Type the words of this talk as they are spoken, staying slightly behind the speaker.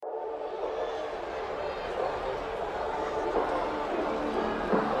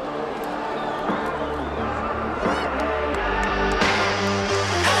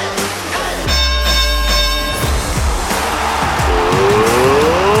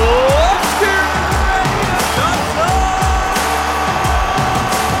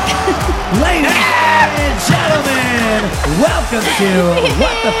Welcome to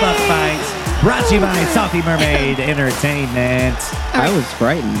What the Fuck Fights, brought to you by Salty Mermaid Entertainment. I was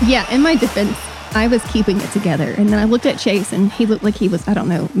frightened. Yeah, in my defense, I was keeping it together. And then I looked at Chase and he looked like he was, I don't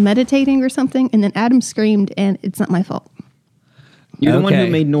know, meditating or something. And then Adam screamed and it's not my fault. You're the one Okay.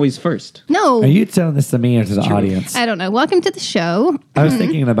 who made noise first. No. Are you telling this to me or to the audience? I don't know. Welcome to the show. I was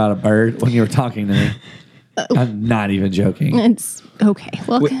thinking about a bird when you were talking to me. I'm not even joking. It's okay.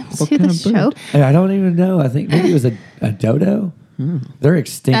 Welcome what to kind the of show. bird? Hey, I don't even know. I think maybe it was a dodo. They're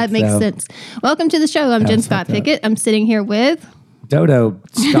extinct. That makes though. sense. Welcome to the show. I'm Jen was Scott fucked up. Pickett. I'm sitting here with... Dodo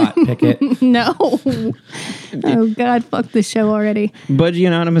Scott Pickett. No. Oh, God. Fuck this show already. Budgie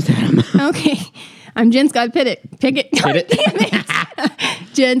Anonymous Adam. Okay. I'm Jen Scott Pickett. God Pickett. damn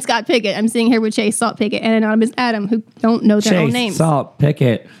it. Jen Scott Pickett. I'm sitting here with Chase Salt Pickett and Anonymous Adam, who don't know their own Chase names. Salt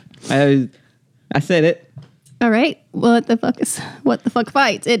Pickett. I said it. All right. What the fuck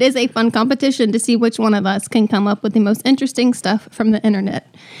fights? It is a fun competition to see which one of us can come up with the most interesting stuff from the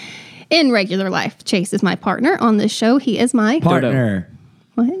internet. In regular life, Chase is my partner on this show. He is my Partner.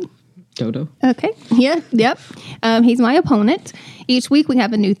 What? Dodo. Okay. Yeah. Yep. He's my opponent. Each week we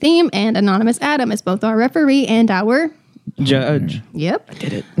have a new theme, and Anonymous Adam is both our referee and our... Judge. Yep. I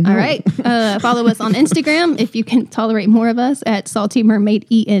did it. All right. Follow us on Instagram if you can tolerate more of us at Salty Mermaid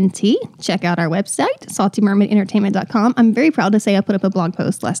ENT. Check out our website, saltymermaidentertainment.com. I'm very proud to say I put up a blog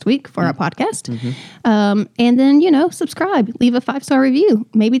post last week for our podcast. And then, subscribe, leave a 5-star review,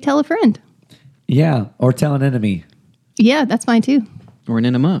 maybe tell a friend. Yeah, or tell an enemy. Yeah, that's fine too. Or an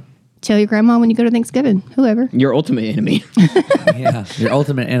enema. Tell your grandma when you go to Thanksgiving, whoever. Your ultimate enemy. Yeah, your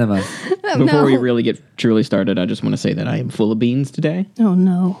ultimate enema. Before we no. really get truly started, I just want to say that I am full of beans today. Oh,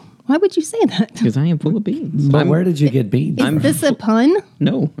 no. Why would you say that? Because I am full of beans. But where did you get beans? Is this a pun?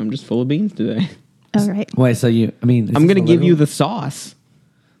 No, I'm just full of beans today. All right. Wait, so I'm going to give you the sauce.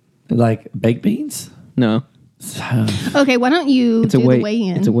 like baked beans? No. Okay, why don't you It's a do way. the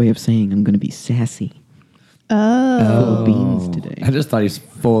weigh-in? It's a way of saying I'm going to be sassy. Oh. Full of beans today. I just thought he was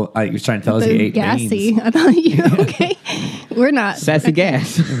full. He was trying to tell us he ate gassy. beans. I thought you okay. We're not. Sassy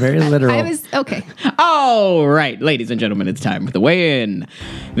gas. Very literal. I was okay. All right, ladies and gentlemen, it's time for the weigh-in.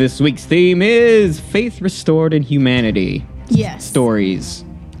 This week's theme is faith restored in humanity. Yes. Stories,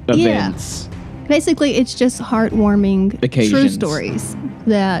 events. Basically, it's just heartwarming, true Occasions. stories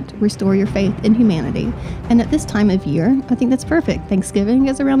that restore your faith in humanity. And at this time of year, I think that's perfect. Thanksgiving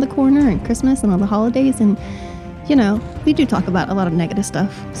is around the corner, and Christmas, and all the holidays, and we do talk about a lot of negative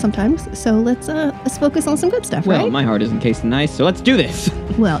stuff sometimes. So let's focus on some good stuff, Well, right? my heart isn't cased in ice, so let's do this.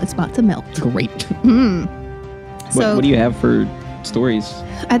 Well, it's about to melt. Great. So What do you have for stories,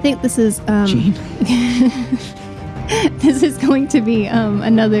 I think this is Gene? this is going to be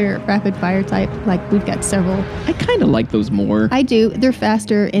another rapid fire type. Like we've got several. I kind of like those more. I do. They're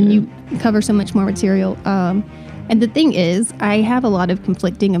faster and you cover so much more material. And the thing is, I have a lot of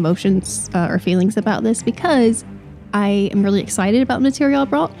conflicting emotions or feelings about this because I am really excited about the material I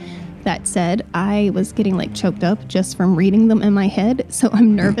brought. That said, I was getting choked up just from reading them in my head. So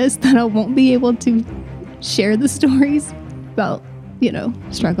I'm nervous that I won't be able to share the stories about,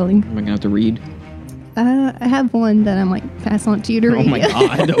 struggling. Am I going to have to read? I have one that I'm pass on to you to read. Oh my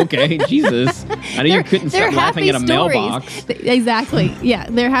God. Okay. Jesus. I knew you couldn't stop laughing at a mailbox. Exactly. Yeah.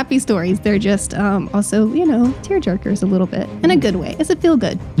 They're happy stories. They're just also, tearjerkers a little bit in a good way. It's a feel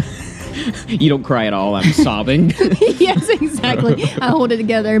good. You don't cry at all. I'm sobbing. Yes, exactly. I hold it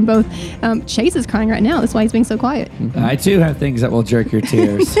together and both. Chase is crying right now. That's why he's being so quiet. I too have things that will jerk your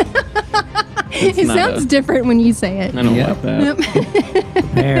tears. It not sounds different when you say it. I don't Yep. like that.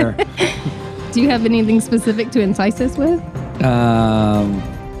 Hair. Do you have anything specific to entice us with?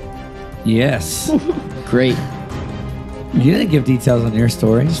 Yes. Great. You didn't give details on your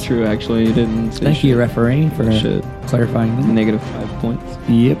stories. It's true, actually. You didn't say Thank you, referee, for Shit. clarifying that. Negative 5 points.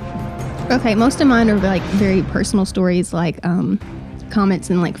 Yep. Okay, most of mine are very personal stories, comments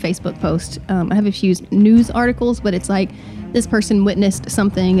and Facebook posts. I have a few news articles, but it's this person witnessed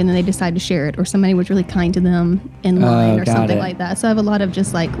something and then they decided to share it, or somebody was really kind to them in line or got something it. like that. So I have a lot of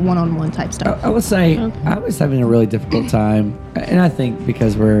just one-on-one type stuff. I would say I was having a really difficult time, and I think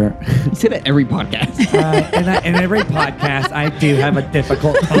because we're You say that every podcast. in every podcast, I do have a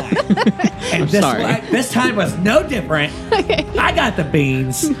difficult time. And sorry. This time was no different. I got the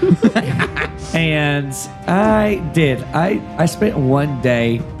beans, and I did. I spent one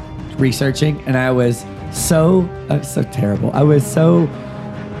day researching, and I was so terrible. I was so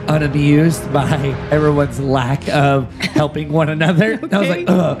unamused by everyone's lack of helping one another. I was like,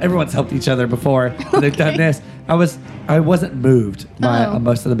 ugh, everyone's helped each other before. And they've done this. I wasn't moved by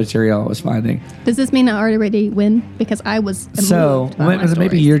most of the material I was finding. Does this mean I already win? Because I was moved by my maybe stories.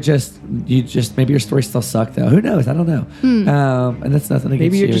 maybe your stories still suck though. Who knows? I don't know. And that's nothing against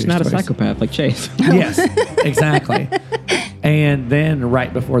Maybe you're you, just your not a stories. psychopath like Chase. Yes, exactly. And then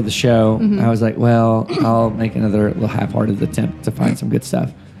right before the show, I was like, well, I'll make another little half-hearted attempt to find some good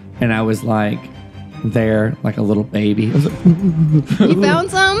stuff. And I was like, there, like a little baby. I was like, You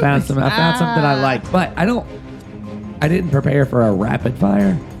found some? I found something that I liked, but I didn't prepare for a rapid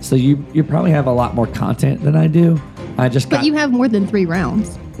fire. So you probably have a lot more content than I do. But you have more than 3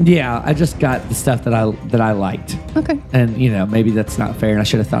 rounds. Yeah, I just got the stuff that I liked. Okay. And, maybe that's not fair, and I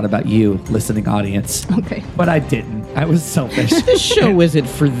should have thought about you, listening audience. Okay. But I didn't. I was selfish. This show isn't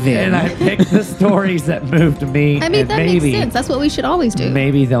for them. And I picked the stories that moved me. I mean, and that makes sense. That's what we should always do.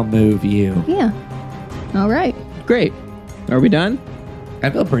 Maybe they'll move you. Yeah. All right. Great. Are we done? I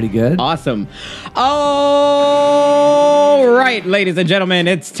feel pretty good. Awesome. All right, ladies and gentlemen,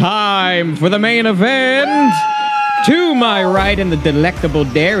 it's time for the main event. To my right in the delectable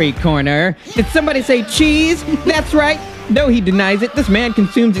dairy corner, did somebody say cheese? That's right. No, he denies it. This man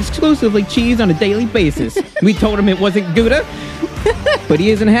consumes exclusively cheese on a daily basis. We told him it wasn't Gouda, but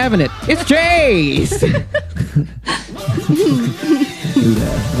he isn't having it. It's Chase. I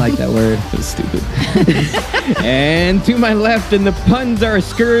like that word. That's stupid. And to my left in the puns are a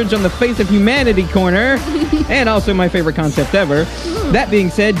scourge on the face of humanity corner, and also my favorite concept ever. That being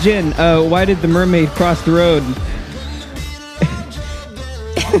said, Jen, why did the mermaid cross the road?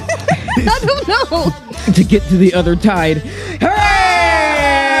 I don't know. To get to the other tide. Hooray!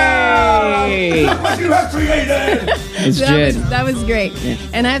 What you have created! It's Jen. That was great. Yeah.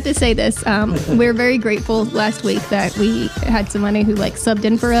 And I have to say this, we're very grateful last week that we had somebody who subbed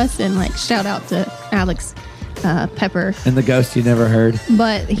in for us, and shout out to Alex Pepper. And the ghost you never heard.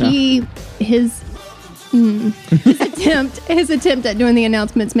 But his attempt at doing the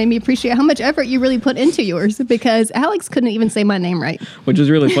announcements made me appreciate how much effort you really put into yours, because Alex couldn't even say my name right. Which was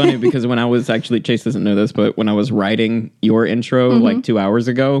really funny because when I was actually, Chase doesn't know this, but when I was writing your intro 2 hours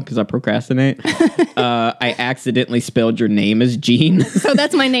ago, because I procrastinate, I accidentally spelled your name as Jean. So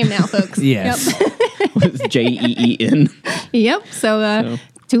that's my name now, folks. Yes. Yep. It was Jeen. Yep. So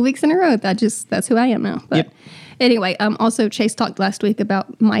 2 weeks in a row, that's who I am now. But Yep. anyway, also Chase talked last week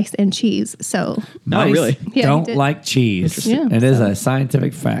about mice and cheese. So Oh, really? Yeah, he don't did. like cheese. Yeah, it is a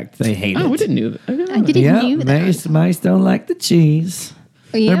scientific fact. They hate it. Oh, we didn't know that. I didn't Yeah, knew that. mice don't like the cheese.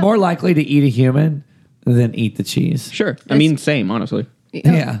 Yeah. They're more likely to eat a human than eat the cheese. Sure. I mean, same, honestly.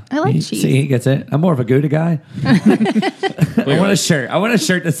 Yeah. I like cheese. See, he gets it. I'm more of a Gouda guy. I want a shirt. I want a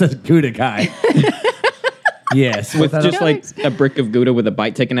shirt that says Gouda guy. Yes. With without just a- like a brick of Gouda with a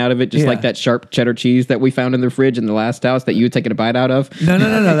bite taken out of it, just Yeah. like that sharp cheddar cheese that we found in the fridge in the last house that you had taken a bite out of. No.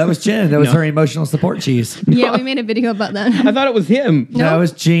 That was Jen. That was No. her emotional support cheese. Yeah, we made a video about that. I thought it was him. That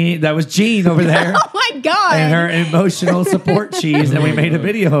was Jean. That was Jean over there. Oh my God. And her emotional support cheese, and we made a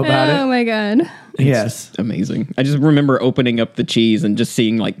video about Oh it. my God. Yes. Amazing. I just remember opening up the cheese and just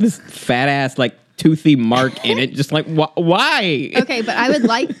seeing this fat ass, toothy mark in it. Just why? Okay, but I would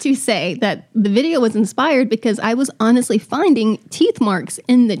like to say that the video was inspired because I was honestly finding teeth marks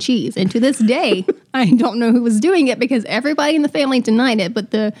in the cheese. And to this day, I don't know who was doing it because everybody in the family denied it. But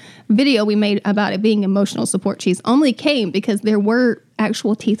the video we made about it being emotional support cheese only came because there were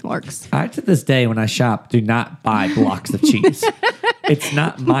actual teeth marks. I, to this day, when I shop, do not buy blocks of cheese. It's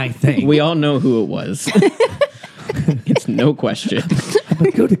not my thing. We all know who it was. It's no question. I'm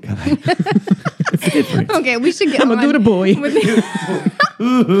a Gouda guy. It's different. Okay, we should get I'm a on Gouda boy. with the-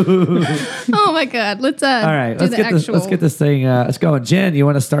 Oh my God. Let's All right, do let's the get this. Let's get this thing. Let's go. Jen, you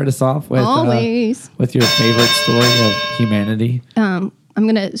want to start us off with Always. with your favorite story of humanity? I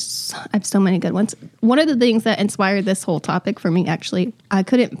have so many good ones. One of the things that inspired this whole topic for me, actually, I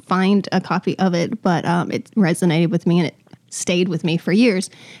couldn't find a copy of it, but it resonated with me and it stayed with me for years.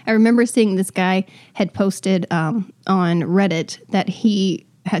 I remember seeing this guy had posted on Reddit that he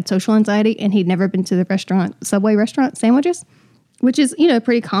had social anxiety and he'd never been to the Subway restaurant sandwiches, which is, a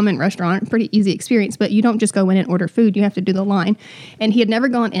pretty common restaurant, pretty easy experience, but you don't just go in and order food. You have to do the line. And he had never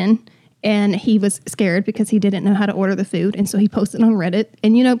gone in. and he was scared because he didn't know how to order the food, and so he posted on Reddit.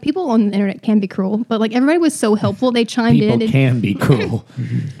 And you know, people on the internet can be cruel, but like everybody was so helpful. They chimed People in. And can be cruel.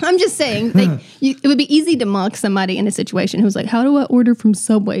 I'm just saying, like, it would be easy to mock somebody in a situation who's like, "How do I order from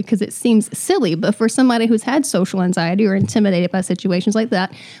Subway?" Because it seems silly. But for somebody who's had social anxiety or intimidated by situations like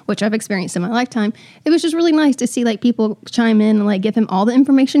that, which I've experienced in my lifetime, it was just really nice to see like people chime in and like give him all the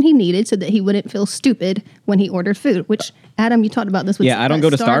information he needed so that he wouldn't feel stupid when he ordered food. Which Adam, you talked about this with I don't go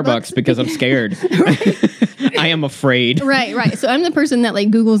to Starbucks because I'm scared. I am afraid. Right. So I'm the person that like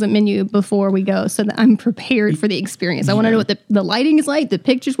Googles a menu before we go so that I'm prepared for the experience. I want to know what the lighting is like, the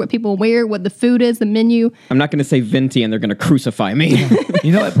pictures, what people wear, what the food is, the menu. I'm not going to say venti and they're going to crucify me.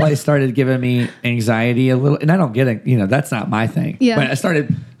 You know what place started giving me anxiety a little, and I don't get it. You know, that's not my thing. Yeah. But I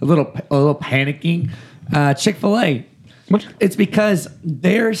started a little panicking. Chick-fil-A. What? It's because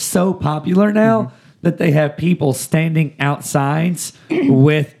they're so popular now that they have people standing outsides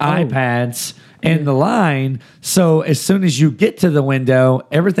with iPads in the line. So as soon as you get to the window,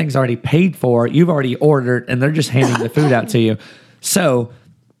 everything's already paid for. You've already ordered, and they're just handing the food out to you. So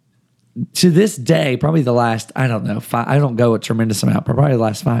to this day, probably the last, I don't know, I don't go a tremendous amount, but probably the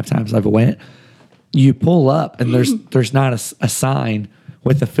last 5 times I've went, you pull up and there's not a sign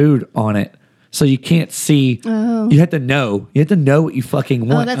with the food on it. So you can't see. Oh. You have to know. You have to know what you fucking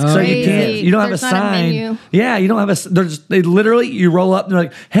want. that's so crazy. you can't. You don't There's have a not a sign. menu. Yeah, you don't have a. They literally. You roll up and they're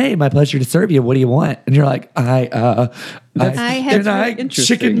like, "Hey, my pleasure to serve you. What do you want?" And you're like, I have interesting.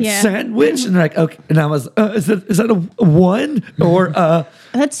 chicken Yeah. sandwich." And they're like, "Okay." And I was, "Is that a one or?"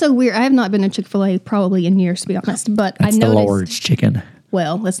 That's so weird. I have not been to Chick-fil-A probably in years, to be honest. But That's I the noticed. Lord's chicken.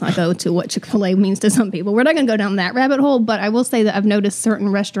 Well, let's not go to what Chick-fil-A means to some people. We're not going to go down that rabbit hole. But I will say that I've noticed certain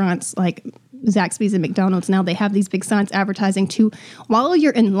restaurants like Zaxby's and McDonald's now, they have these big signs advertising to, while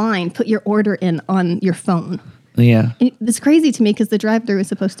you're in line, put your order in on your phone. Yeah. And it's crazy to me because the drive-thru is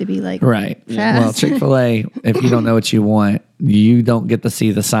supposed to be like Right. fast. Well, Chick-fil-A, if you don't know what you want, you don't get to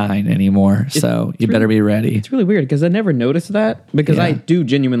see the sign anymore. So you better be ready. It's really weird because I never noticed that because Yeah. I do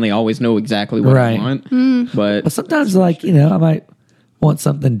genuinely always know exactly what Right. I want. Mm. But Sometimes, like, you know, I might want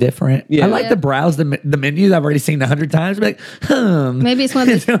something different. Yeah. I like to browse the menus I've already seen 100 times. Be like, Maybe it's one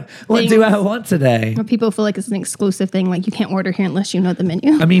of those what do I want today? where people feel like it's an exclusive thing, like you can't order here unless you know the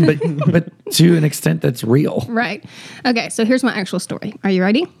menu. I mean, but to an extent, that's real. Right. Okay, so here's my actual story. Are you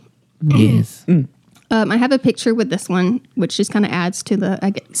ready? Yes. I have a picture with this one, which just kind of adds to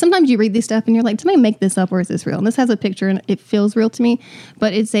the. Sometimes you read this stuff and you're like, did I make this up or is this real? And this has a picture and it feels real to me,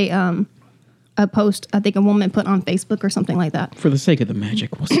 but it's a post I think a woman put on Facebook or something like that. for the sake of the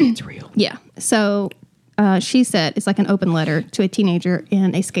magic, we'll say it's real. Yeah. So she said it's like an open letter to a teenager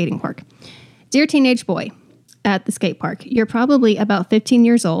in a skating park. Dear teenage boy at the skate park, you're probably about 15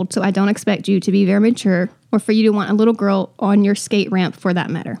 years old, so I don't expect you to be very mature or for you to want a little girl on your skate ramp for that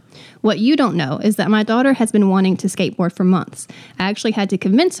matter. What you don't know is that my daughter has been wanting to skateboard for months. I actually had to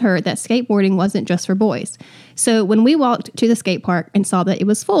convince her that skateboarding wasn't just for boys. So when we walked to the skate park and saw that it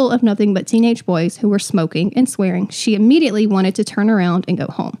was full of nothing but teenage boys who were smoking and swearing, she immediately wanted to turn around and go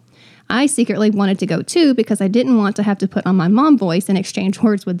home. I secretly wanted to go too because I didn't want to have to put on my mom voice and exchange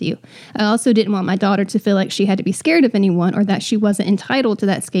words with you. I also didn't want my daughter to feel like she had to be scared of anyone or that she wasn't entitled to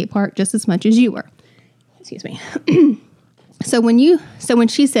that skate park just as much as you were. Excuse me. So when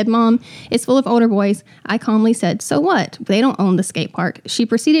she said, "Mom, it's full of older boys," I calmly said, "So what? They don't own the skate park." She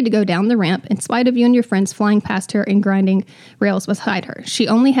proceeded to go down the ramp in spite of you and your friends flying past her and grinding rails beside her. She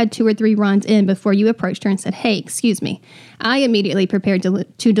only had 2 or 3 runs in before you approached her and said, "Hey, excuse me." I immediately prepared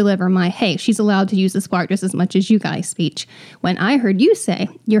to deliver my, "Hey, she's allowed to use this park just as much as you guys" speech. When I heard you say,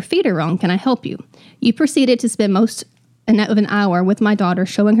 "Your feet are wrong, can I help you?" You proceeded to spend most of an hour with my daughter,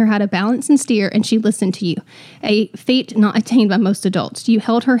 showing her how to balance and steer, and she listened to you. A feat not attained by most adults. You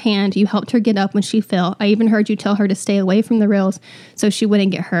held her hand, you helped her get up when she fell. I even heard you tell her to stay away from the rails so she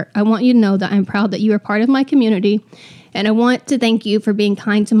wouldn't get hurt. I want you to know that I'm proud that you are part of my community, and I want to thank you for being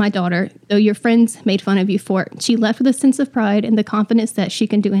kind to my daughter, though your friends made fun of you for it. She left with a sense of pride and the confidence that she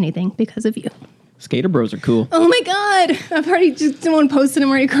can do anything because of you. Skater bros are cool. Oh my God! I've already just someone posted. I'm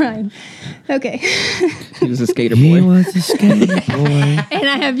already crying. Okay. He was a skater He boy. was a skater boy. And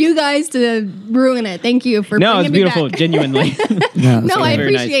I have you guys to ruin it. Thank you for No, bringing it's me beautiful. back. Genuinely. No, I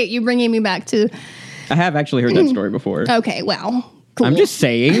very nice. appreciate you bringing me back to. I have actually heard that story before. Okay, well, cool. I'm just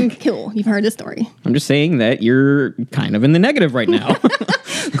saying. Cool. You've heard the story. I'm just saying that you're kind of in the negative right now.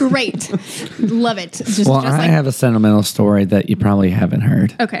 Great. Love it. Just, Well, just I have a sentimental story that you probably haven't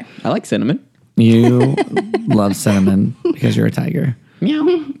heard. Okay. I like cinnamon. You love cinnamon because you're a tiger.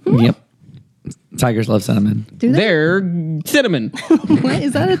 Meow. Yep. Tigers love cinnamon. Do they? They're cinnamon. What?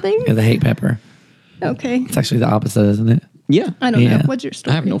 Is that a thing? Yeah, they hate pepper. Okay. It's actually the opposite, isn't it? Yeah. I don't Yeah. know. What's your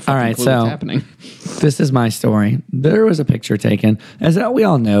story? I have no fucking right, clue so- what's happening. This is my story. There was a picture taken. As we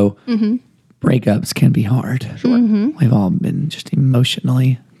all know, breakups can be hard. Sure. We've all been just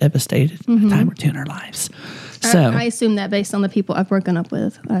emotionally devastated at a time or two in our lives. So I assume that based on the people I've broken up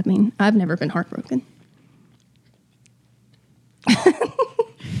with. I mean, I've never been heartbroken.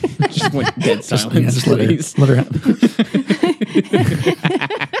 Just went dead silence, yeah, just please. let her have.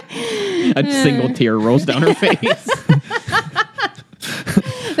 A single tear rolls down her face.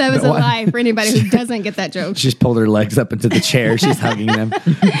 That was a lie for anybody who doesn't get that joke. She's pulled her legs up into the chair. She's hugging them.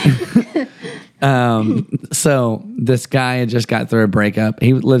 So this guy had just got through a breakup.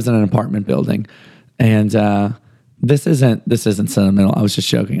 He lives in an apartment building, and this isn't sentimental. I was just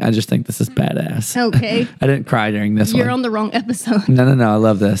joking. I just think this is badass. Okay. I didn't cry during this You're one. on the wrong episode. No. I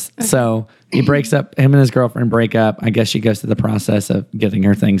love this. So he breaks up. Him and his girlfriend break up. I guess she goes through the process of getting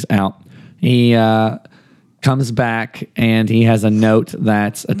her things out. He comes back and he has a note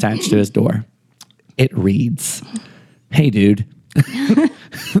that's attached to his door. It reads, "Hey, dude."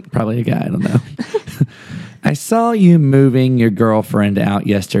 Probably a guy. I don't know. "I saw you moving your girlfriend out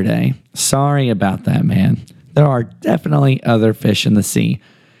yesterday. Sorry about that, man. There are definitely other fish in the sea.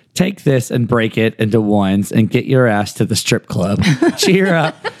 Take this and break it into ones and get your ass to the strip club. Cheer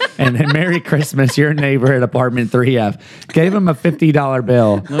up. And then Merry Christmas, your neighbor at apartment 3F." Gave him a $50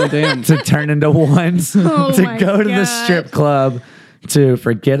 bill Oh, damn. to turn into ones Oh to my go to the gosh. strip club to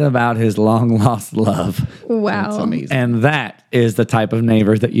forget about his long lost love. Wow. That's amazing. And that is the type of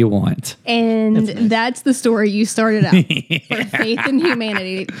neighbor that you want. And that's the story you started out for faith in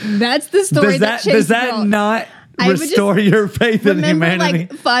humanity. That's the story Does Chase that brought. not I would just restore your faith in Remember, humanity?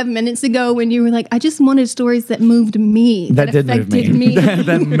 like 5 minutes ago, when you were like, "I just wanted stories that moved me, That did move affected me.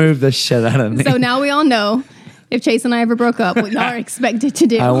 that moved the shit out of me. So now we all know if Chase and I ever broke up, what y'all are expected to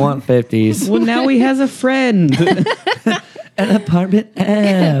do. I want 50s. Well, now he has a friend. An apartment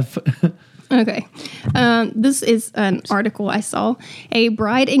F. Okay. This is an article I saw. A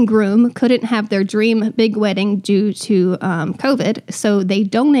bride and groom couldn't have their dream big wedding due to COVID, so they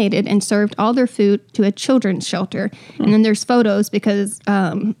donated and served all their food to a children's shelter. And then there's photos because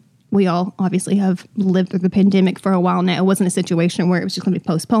we all obviously have lived through the pandemic for a while now. It wasn't a situation where it was just going to be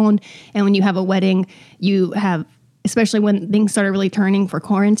postponed. And when you have a wedding, you have, especially when things started really turning for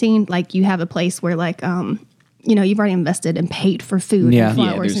quarantine, like you have a place where like, you've already invested and paid for food Yeah. and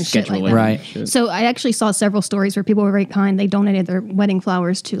Yeah, flowers there's and shit like scheduling that. Right. Shit. So I actually saw several stories where people were very kind. They donated their wedding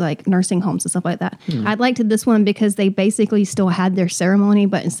flowers to like nursing homes and stuff like that. I liked this one because they basically still had their ceremony,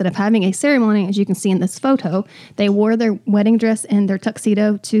 but instead of having a ceremony, as you can see in this photo, they wore their wedding dress and their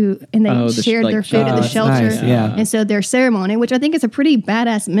tuxedo and they shared their food at the that's shelter. nice, yeah. And so their ceremony, which I think is a pretty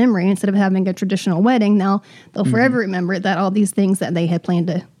badass memory, instead of having a traditional wedding, now they'll forever remember that all these things that they had planned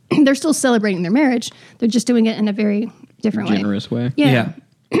to, they're still celebrating their marriage. They're just doing it in a very different Generous way. way. Yeah.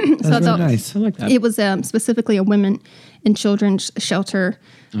 That's So I really thought nice. I like that. it was specifically a women and children's shelter.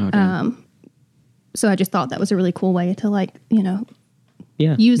 So I just thought that was a really cool way to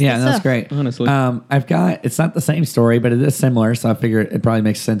Yeah. use Yeah, the that's stuff. great. Honestly. it's not the same story, but it is similar. So I figure it probably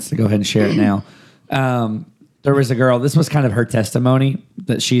makes sense to go ahead and share it now. There was a girl, this was kind of her testimony,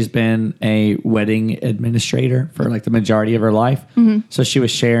 that she's been a wedding administrator for like the majority of her life. So she was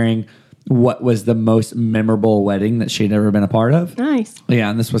sharing what was the most memorable wedding that she'd ever been a part of. Nice.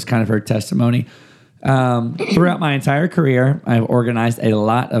 Yeah, and this was kind of her testimony. Throughout my entire career, I've organized a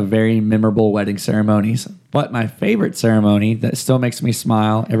lot of very memorable wedding ceremonies. But my favorite ceremony that still makes me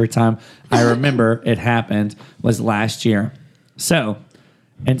smile every time I remember it happened was last year. So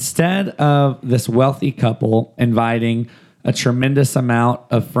instead of this wealthy couple inviting a tremendous amount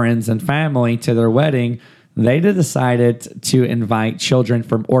of friends and family to their wedding, they decided to invite children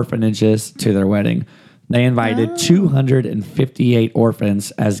from orphanages to their wedding. They invited 258 orphans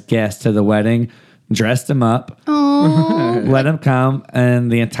as guests to the wedding, dressed them up, let them come,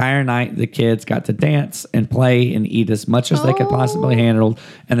 and the entire night the kids got to dance and play and eat as much as they could possibly handle,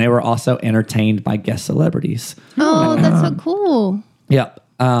 and they were also entertained by guest celebrities. Oh, that's so cool. Yep.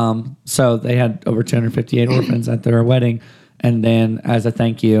 So they had over 258 orphans at their wedding, and then as a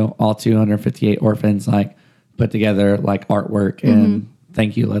thank you, all 258 orphans put together artwork and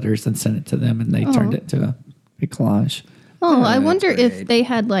thank you letters and sent it to them, and they turned it to a big collage. Oh, I wonder if they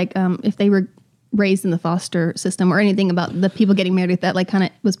had if they were raised in the foster system or anything about the people getting married that kind of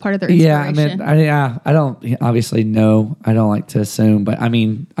was part of their inspiration. Yeah, I don't obviously know. I don't like to assume, but I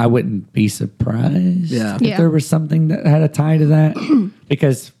mean, I wouldn't be surprised if Yeah. there was something that had a tie to that.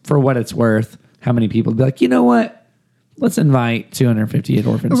 Because for what it's worth, how many people would be like, you know what? Let's invite 258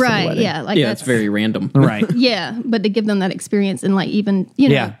 orphans to the Right, wedding. yeah. Yeah, it's very random. Right. Yeah, but to give them that experience and even,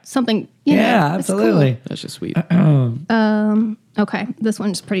 Yeah. something Yeah, that's cool. absolutely. That's just sweet. Okay, this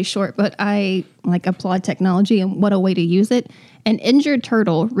one's pretty short, but I applaud technology and what a way to use it. An injured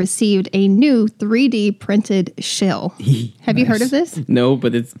turtle received a new 3D printed shell. Have you heard of this? No,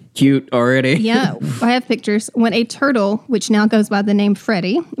 but it's cute already. Yeah, I have pictures. When a turtle, which now goes by the name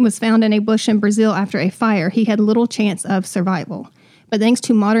Freddy, was found in a bush in Brazil after a fire, he had little chance of survival. But thanks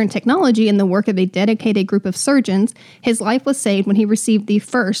to modern technology and the work of a dedicated group of surgeons, his life was saved when he received the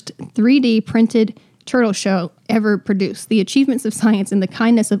first 3D printed turtle shell ever produced. The achievements of science and the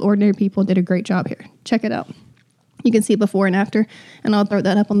kindness of ordinary people did a great job here. Check it out. You can see before and after, and I'll throw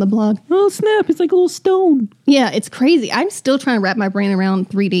that up on the blog. Oh, snap. It's like a little stone. Yeah, it's crazy. I'm still trying to wrap my brain around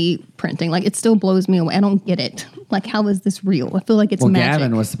 3D printing. Like, it still blows me away. I don't get it. Like, how is this real? I feel like it's magic.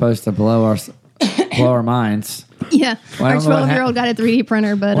 Gavin was supposed to blow our minds. Yeah, Well, I our don't know what 12-year-old got a 3D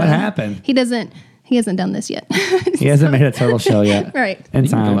printer, but What happened? He hasn't done this yet. He hasn't made a turtle shell yet. Right. In He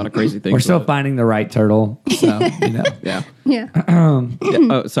can do time. a lot of crazy things We're still with it. finding the right turtle. So, Yeah. Yeah.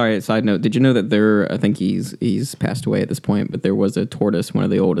 Oh, sorry. Side note. Did you know that I think he's passed away at this point, but there was a tortoise, one of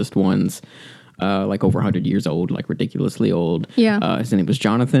the oldest ones, like over 100 years old, like ridiculously old. Yeah. His name was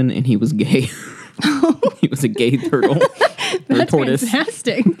Jonathan, and he was gay. He was a gay turtle. Or That's tortoise.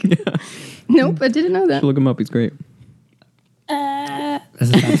 fantastic. Nope, I didn't know that. Look him up. He's great. This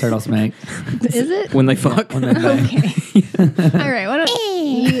is how turtles make. Is it? When they fuck. When they make. Okay. All right. Why don't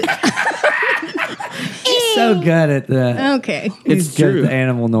you? He's so good at the. Okay. He's It's good at true. the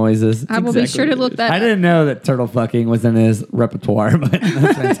animal noises. I will be exactly sure to what it look is. that I up. didn't know that turtle fucking was in his repertoire, but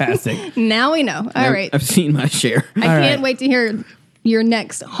that's fantastic. Now we know. All right. I've seen my share. I All can't right. wait to hear your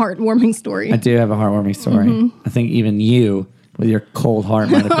next heartwarming story. I do have a heartwarming story. I think even you, with your cold heart,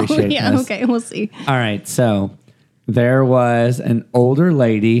 might appreciate yeah. this. Okay. We'll see. All right, so there was an older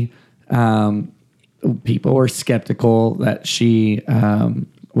lady. People were skeptical that she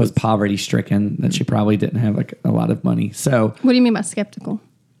was poverty stricken, that she probably didn't have like a lot of money. So, What do you mean by skeptical?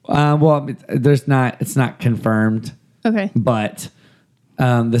 well, it's not confirmed, Okay. but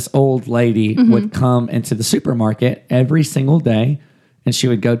this old lady would come into the supermarket every single day, and she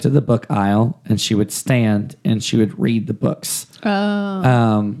would go to the book aisle and she would stand and she would read the books.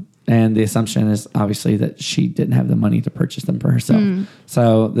 And the assumption is obviously that she didn't have the money to purchase them for herself.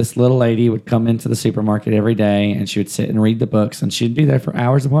 So this little lady would come into the supermarket every day and she would sit and read the books, and she'd be there for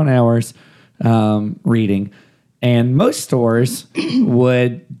hours upon hours reading. And most stores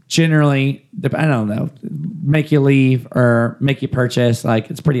would generally, I don't know, make you leave or make you purchase. Like,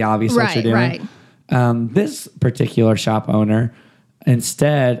 it's pretty obvious what you're doing. Right. This particular shop owner,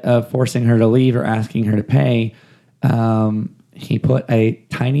 instead of forcing her to leave or asking her to pay, he put a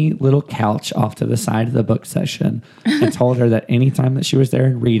tiny little couch off to the side of the book session and told her that anytime that she was there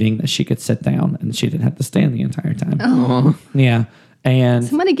reading, that she could sit down and she didn't have to stand the entire time. Oh. Yeah. And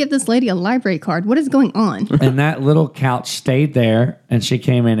Somebody give this lady a library card. What is going on? and that little couch stayed there, and she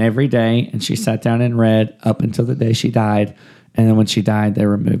came in every day and she sat down and read up until the day she died. And then when she died, they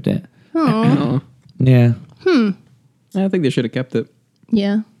removed it. Oh. Yeah. I think they should have kept it.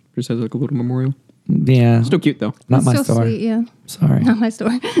 Yeah. Just as like a little memorial. Yeah. Still cute though. Not my So store. sweet. Yeah. Sorry. Not my store.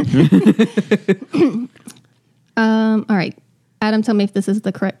 All right. Adam, tell me if this is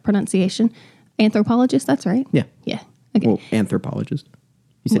the correct pronunciation. Anthropologist, that's right? Yeah. Yeah. Okay. Well, anthropologist.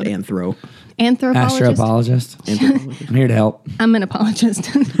 You said What? anthro. Anthropologist. Astrobiologist. Anthropologist. I'm here to help. I'm an apologist.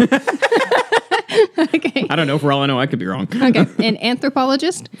 Okay. I don't know. For all I know, I could be wrong. Okay. An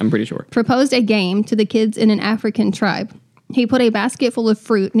anthropologist I'm pretty sure. proposed a game to the kids in an African tribe. He put a basket full of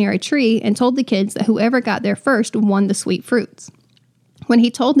fruit near a tree and told the kids that whoever got there first won the sweet fruits. When he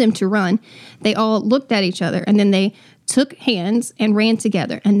told them to run, they all looked at each other, and then they took hands and ran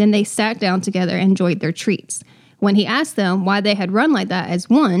together, and then they sat down together and enjoyed their treats. When he asked them why they had run like that as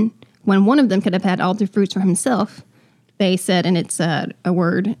one, when one of them could have had all the fruits for himself, they said, and it's a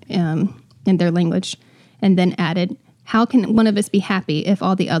word in their language, and then added, how can one of us be happy if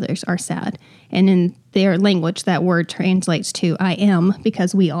all the others are sad? And in their language, that word translates to I am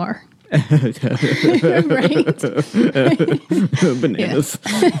because we are. Right? Bananas.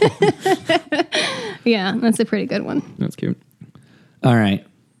 Yeah, that's a pretty good one. That's cute. All right.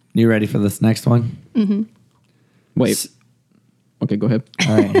 You ready for this next one? Wait. Okay, go ahead.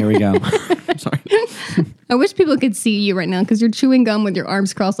 All right, here we go. Sorry. I wish people could see you right now because you're chewing gum with your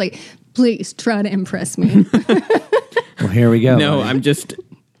arms crossed like, please try to impress me. Well, here we go. No, I'm just.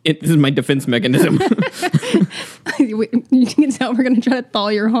 This is my defense mechanism. You can tell we're going to try to thaw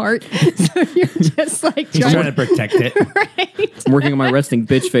your heart. So you're just like He's trying to protect it. right. I'm working on my resting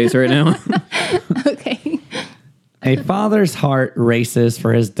bitch face right now. Okay. A father's heart races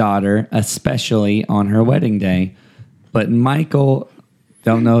for his daughter, especially on her wedding day. But Michael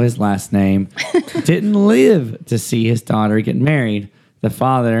don't know his last name, didn't live to see his daughter get married. The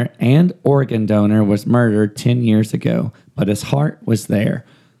father and organ donor was murdered 10 years ago, but his heart was there.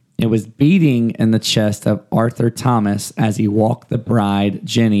 It was beating in the chest of Arthur Thomas as he walked the bride,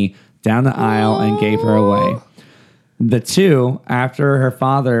 Jenny, down the aisle and gave her away. The two, after her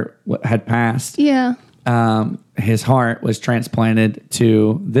father had passed, his heart was transplanted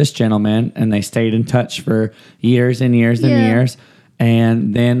to this gentleman, and they stayed in touch for years and years and years.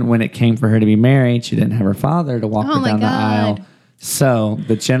 And then when it came for her to be married, she didn't have her father to walk her down the aisle. So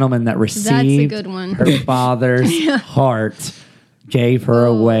the gentleman that received her father's heart gave her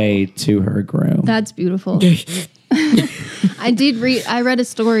away to her groom. That's beautiful. I read a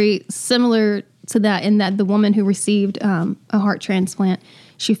story similar to that, in that the woman who received a heart transplant,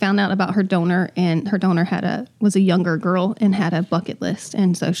 she found out about her donor, and her donor was a younger girl and had a bucket list,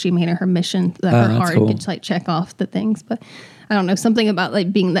 and so she made it her mission that her heart could like check off the things. But I don't know, something about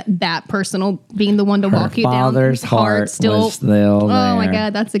like being that personal, being the one to walk you down. Her father's heart still was still there. Oh my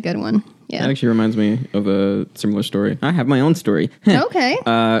God, that's a good one. Yeah. That actually reminds me of a similar story. I have my own story. Okay.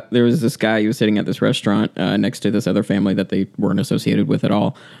 There was this guy, he was sitting at this restaurant next to this other family that they weren't associated with at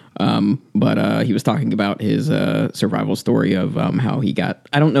all. But he was talking about his survival story of how he got,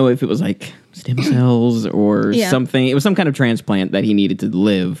 I don't know if it was like stem cells or something. It was some kind of transplant that he needed to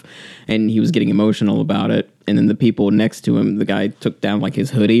live, and he was getting emotional about it. And then the people next to him, the guy took down like his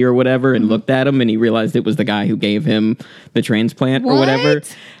hoodie or whatever and looked at him, and he realized it was the guy who gave him the transplant or whatever.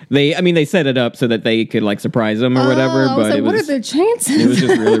 They set it up so that they could like surprise him or whatever. But what are the chances? It was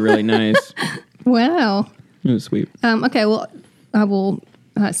just really, really nice. Wow. It was sweet. Okay, well, I will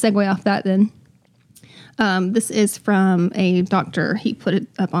segue off that then. This is from a doctor. He put it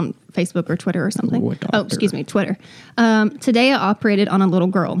up on Facebook or Twitter or something. Twitter. Today I operated on a little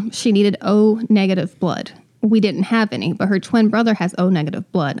girl. She needed O negative blood. We didn't have any, but her twin brother has O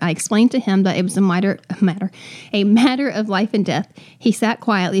negative blood. I explained to him that it was a matter of life and death. He sat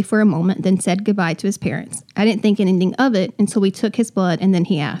quietly for a moment, then said goodbye to his parents. I didn't think anything of it until we took his blood, and then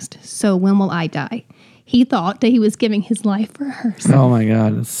he asked, "So when will I die?" He thought that he was giving his life for her. Oh my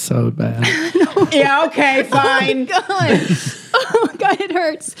God, it's so bad. Yeah, okay, fine. Oh God, it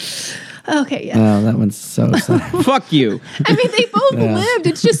hurts. Okay, yeah. Oh, that one's so sad. Fuck you. I mean, they both lived.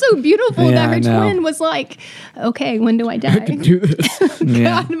 It's just so beautiful that her twin was like, okay, when do I die? I can do this.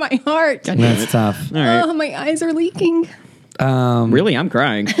 God, my heart. That's tough. All right. Oh, my eyes are leaking. Really, I'm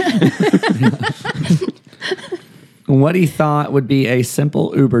crying. What he thought would be a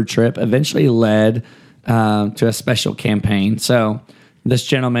simple Uber trip eventually led to a special campaign. So this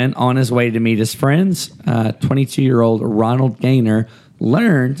gentleman, on his way to meet his friends, 22-year-old Ronald Gaynor,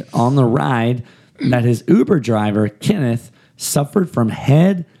 learned on the ride that his Uber driver, Kenneth, suffered from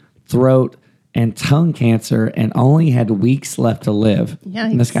head, throat, and tongue cancer and only had weeks left to live.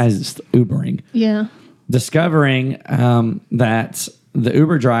 Yikes. And this guy's just Ubering. Yeah. Discovering that the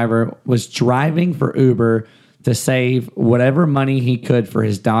Uber driver was driving for Uber to save whatever money he could for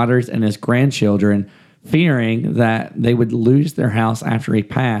his daughters and his grandchildren, fearing that they would lose their house after he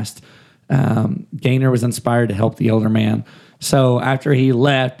passed, Gaynor was inspired to help the older man. So after he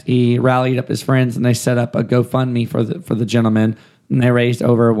left, he rallied up his friends and they set up a GoFundMe for the gentleman. And they raised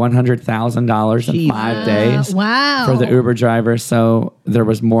over $100,000 in 5 days for the Uber driver. So there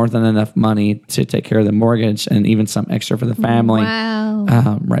was more than enough money to take care of the mortgage and even some extra for the family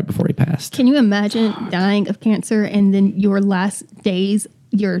right before he passed. Can you imagine dying of cancer and then your last days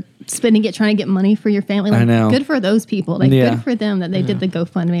you're spending it trying to get money for your family? Like, I know. Good for those people. Like, good for them that they did the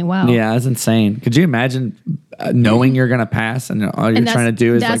GoFundMe. Wow. Yeah, that's insane. Could you imagine knowing you're going to pass and all you're trying to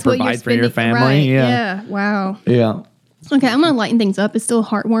do is like provide for your family? Right. Yeah. Wow. Yeah. Okay, I'm going to lighten things up. It's still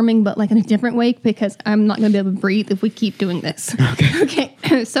heartwarming, but like in a different way because I'm not going to be able to breathe if we keep doing this.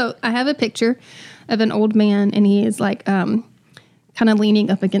 Okay. So I have a picture of an old man, and he is like kind of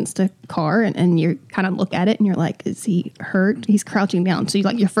leaning up against a car, and you kind of look at it, and you're like, is he hurt? He's crouching down. So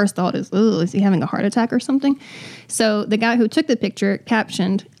your first thought is, oh, is he having a heart attack or something? So the guy who took the picture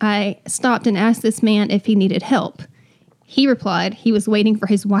captioned, I stopped and asked this man if he needed help. He replied he was waiting for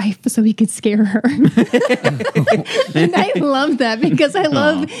his wife so he could scare her. And I love that because I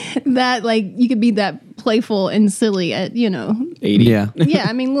love that, like, you could be that playful and silly at, 80. Yeah. Yeah,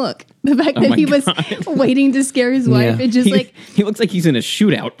 I mean, look, the fact that he was waiting to scare his wife, it just he looks like he's in a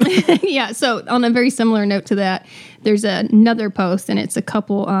shootout. Yeah, so on a very similar note to that, there's another post, and it's a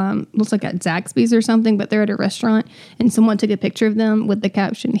couple, looks like at Zaxby's or something, but they're at a restaurant, and someone took a picture of them with the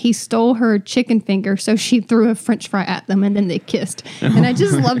caption, he stole her chicken finger, so she threw a French fry at them, and then they kissed. And I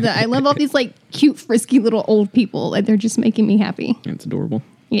just love that. I love all these, like, cute, frisky little old people. Like, they're just making me happy. It's adorable.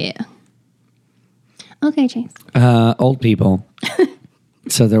 Yeah. Okay, Chase. Old people.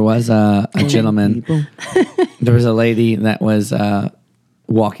 So there was a gentleman. There was a lady that was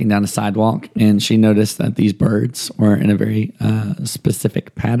walking down a sidewalk, and she noticed that these birds were in a very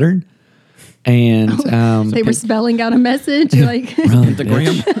specific pattern. And They were spelling out a message like. run, The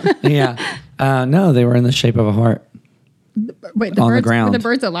bitch. gram. Yeah. No, they were in the shape of a heart. Wait, on the birds, ground. Were the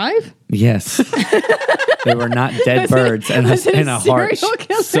birds alive? Yes. They were not dead birds in a heart. Serial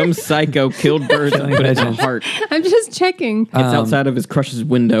killer? Some psycho killed birds and put it in a pigeons. heart. I'm just checking. It's outside of his crush's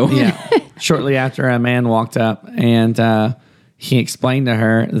window. Yeah. Shortly after, a man walked up and he explained to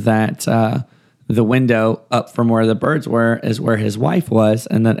her that the window up from where the birds were is where his wife was,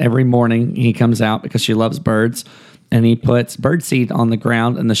 and that every morning he comes out because she loves birds, and he puts birdseed on the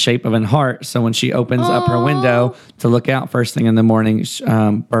ground in the shape of a heart. So when she opens up her window to look out first thing in the morning,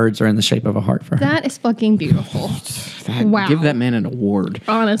 birds are in the shape of a heart for her. That is fucking beautiful. Wow. Give that man an award.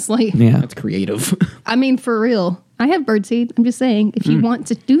 Honestly. Yeah. That's creative. I mean, for real. I have birdseed. I'm just saying, if you want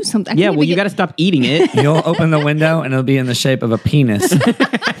to do something. Yeah, well, you got to stop eating it. You'll open the window and it'll be in the shape of a penis.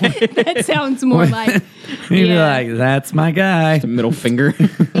 That sounds more like. You'd Yeah. be like, that's my guy. The middle finger.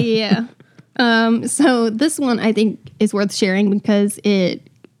 Yeah. So this one I think is worth sharing because it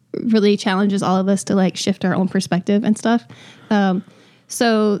really challenges all of us to like shift our own perspective and stuff.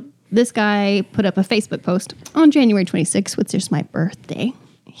 So this guy put up a Facebook post on January 26th, which is my birthday.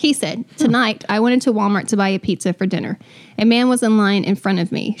 He said, tonight I went into Walmart to buy a pizza for dinner. A man was in line in front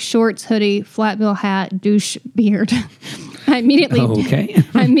of me. Shorts, hoodie, flat bill hat, douche beard. I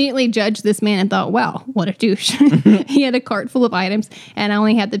immediately judged this man and thought, wow, what a douche. He had a cart full of items and I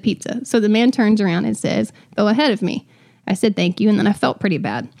only had the pizza. So the man turns around and says, go ahead of me. I said, thank you. And then I felt pretty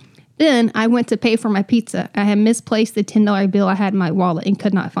bad. Then I went to pay for my pizza. I had misplaced the $10 bill I had in my wallet and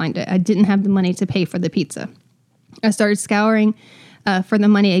could not find it. I didn't have the money to pay for the pizza. I started scouring for the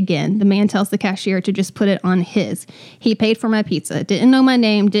money again. The man tells the cashier to just put it on his. He paid for my pizza, didn't know my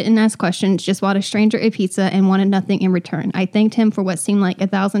name, didn't ask questions, just bought a stranger a pizza and wanted nothing in return. I thanked him for what seemed like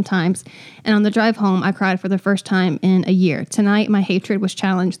 1,000 times, and on the drive home, I cried for the first time in a year. Tonight, my hatred was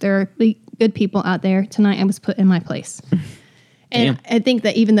challenged. There are good people out there. Tonight, I was put in my place. And I think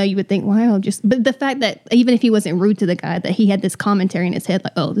that even though you would think, wow, but the fact that even if he wasn't rude to the guy, that he had this commentary in his head,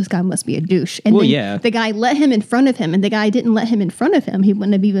 like, oh, this guy must be a douche. And then the guy let him in front of him, and the guy didn't let him in front of him. He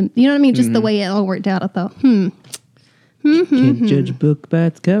wouldn't have even, you know what I mean? Just the way it all worked out. I thought, Can't judge a book by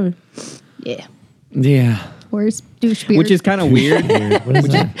its cover. yeah. Yeah. Where's douche beard? Which is kind of weird. What is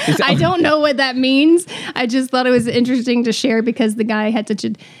that? I don't know what that means. I just thought it was interesting to share because the guy had such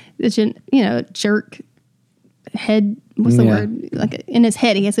a jerk head. What's the word? Like in his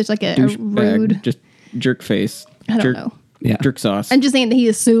head, he has such like a rude, just jerk face. I don't know. Yeah. Jerk sauce. I'm just saying that he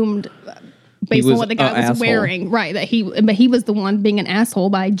assumed based on was what the guy a was asshole. wearing, right? But he was the one being an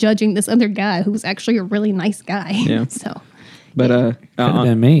asshole by judging this other guy who was actually a really nice guy. Yeah. So But Could have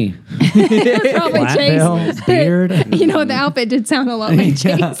been me. probably Flat Chase. bill, beard. You know, the outfit did sound a lot like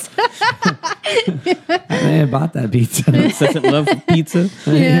Yeah. Chase. I bought that pizza. doesn't love pizza.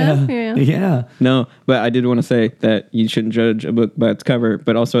 Yeah. Yeah. No, but I did want to say that you shouldn't judge a book by its cover,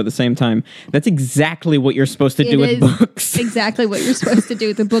 but also at the same time, that's exactly what you're supposed to do with books. Exactly what you're supposed to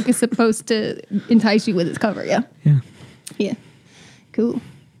do. The book is supposed to entice you with its cover. Yeah. Yeah. Yeah. Cool.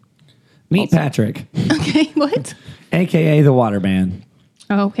 Meet Patrick, Okay. What? a.k.a. the Water Man.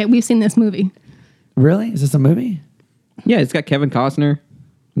 Oh, okay. We've seen this movie. Really? Is this a movie? Yeah, it's got Kevin Costner.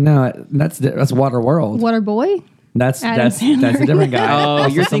 No, that's Water World. Water Boy? That's Adam a Sandler. different guy. Oh, Also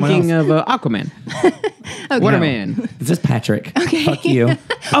you're someone thinking else. of Aquaman. Okay. Waterman. This is Patrick. Okay. Fuck you.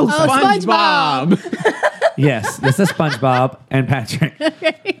 Oh, SpongeBob. Yes, this is SpongeBob and Patrick.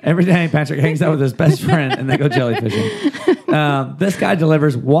 Every day, Patrick hangs out with his best friend, and they go jellyfishing. This guy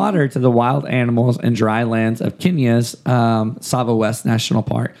delivers water to the wild animals in dry lands of Kenya's Savo West National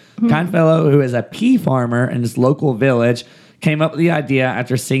Park. Kind fellow who is a pea farmer in his local village came up with the idea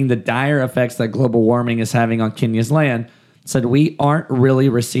after seeing the dire effects that global warming is having on Kenya's land. Said, we aren't really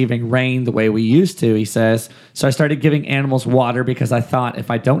receiving rain the way we used to, he says. So I started giving animals water because I thought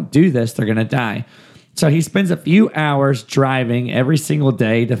if I don't do this, they're going to die. So he spends a few hours driving every single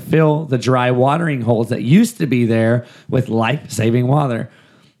day to fill the dry watering holes that used to be there with life-saving water.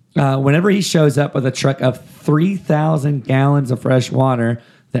 Whenever he shows up with a truck of 3,000 gallons of fresh water,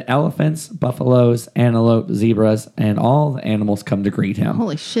 the elephants, buffaloes, antelope, zebras, and all the animals come to greet him.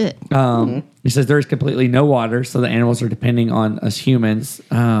 Holy shit. He says there is completely no water, so the animals are depending on us humans.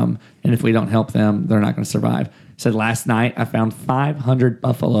 And if we don't help them, they're not going to survive. He said, last night I found 500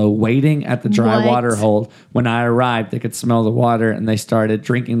 buffalo waiting at the dry What? water hole. When I arrived, they could smell the water, and they started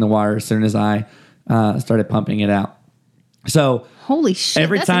drinking the water as soon as I started pumping it out. So Holy shit!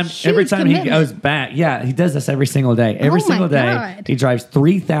 every that's a time huge he commitment. goes back, yeah, he does this every single day. Every Oh my single day, God. he drives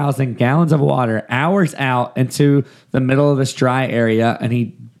 3,000 gallons of water hours out into the middle of this dry area, and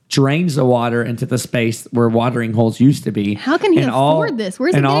he drains the water into the space where watering holes used to be. How can he And afford this?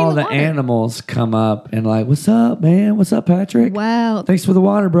 Where's he and getting all the the water? animals come up and like, "What's up, man? What's up, Patrick? Wow. Thanks for the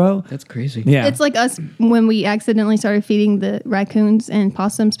water, bro." That's crazy. Yeah, It's like us when we accidentally started feeding the raccoons and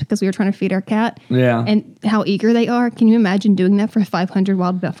possums because we were trying to feed our cat. Yeah. And how eager they are. Can you imagine doing that for 500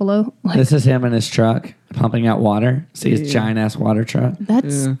 wild buffalo? Like, this is him in his truck pumping out water. See his giant ass water truck.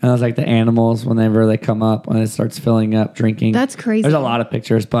 that's And I was like the animals whenever they come up when it starts filling up, drinking. That's crazy. There's a lot of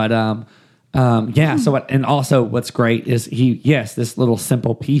pictures, but yeah. So what? And also, what's great is this little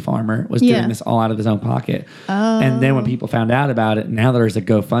simple pea farmer was Yeah. doing this all out of his own pocket. And then when people found out about it, now there's a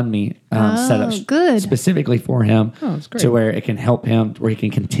GoFundMe set up good. specifically for him that's great. to where it can help him, where he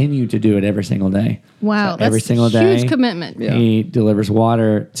can continue to do it every single day. wow. So every that's single a day, huge commitment. Yeah. he delivers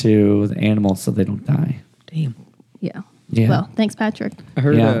water to the animals so they don't die. Damn. Yeah. Yeah. Well, thanks, Patrick. I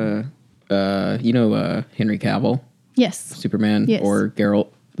heard, Yeah. Henry Cavill, Yes. Superman, Yes. or Geralt,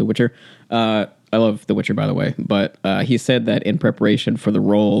 The Witcher. I love The Witcher, by the way, but he said that in preparation for the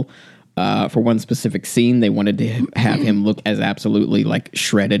role, for one specific scene, they wanted to have him look as absolutely like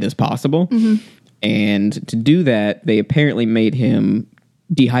shredded as possible. Mm-hmm. And to do that, they apparently made him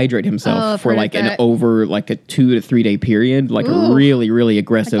dehydrate Oh, himself I've for heard of like an that. over like a 2 to 3 day period, like a Ooh. really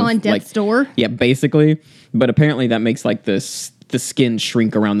aggressive, Like on death's door? Yeah, basically. But apparently that makes like the skin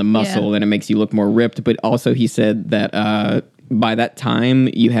shrink around the muscle Yeah. and it makes you look more ripped. But also he said that by that time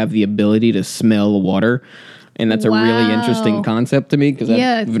you have the ability to smell water. And that's a really Wow. interesting concept to me because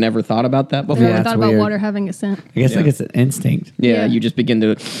Yeah. I've never thought about that I before. never Yeah, thought it's about weird. water having a scent. I guess Yeah. like it's an instinct. Yeah, Yeah. you just begin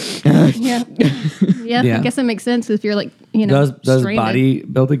to. Yeah. Yeah. Yeah. I guess that makes sense if you're like, you know, Those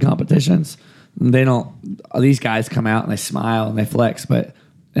stranded. bodybuilding competitions, they don't. These guys come out and they smile and they flex, but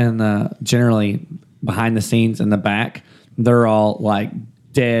generally behind the scenes in the back, they're all like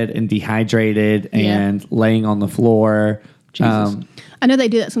dead and dehydrated and laying on the floor. I know they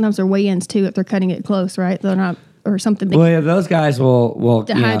do that sometimes. Their weigh-ins too, if they're cutting it close, right? They're not or something. They Well, yeah, those guys will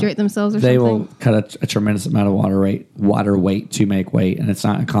Dehydrate themselves or they something? will cut a tremendous amount of water weight to make weight, and it's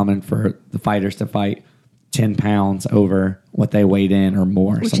not uncommon for the fighters to fight 10 pounds over what they weighed in or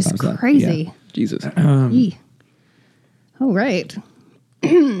more. which is sometimes. crazy. Yeah. Jesus. Yee. All right.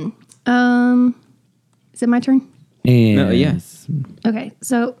 Is it my turn? No, yeah. Yes. Okay.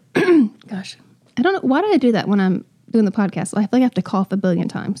 So, gosh, I don't know. Why do I do that when I'm doing the podcast? I feel like I have to cough a billion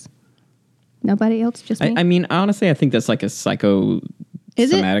times. Nobody else? Just me? I mean, honestly, I think that's like a Is it?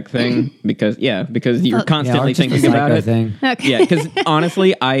 somatic thing because you're Oh. constantly Yeah, or just a thinking about psycho it. thing. Okay. Yeah, because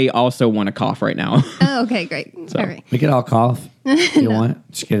honestly, I also want to cough right now. Oh, okay, great. All right. We could all cough if you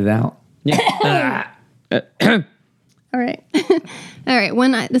want. Just get it out. Yeah. All right. All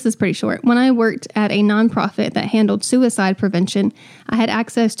right. This is pretty short. When I worked at a nonprofit that handled suicide prevention, I had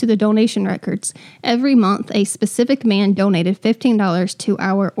access to the donation records. Every month, a specific man donated $15 to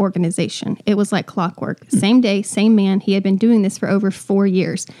our organization. It was like clockwork. Same day, same man. He had been doing this for over 4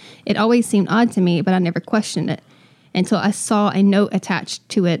 years. It always seemed odd to me, but I never questioned it until I saw a note attached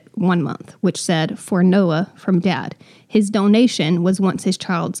to it one month, which said, "For Noah from Dad." His donation was once his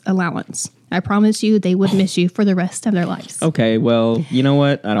child's allowance. I promise you they would miss you for the rest of their lives. Okay, well, you know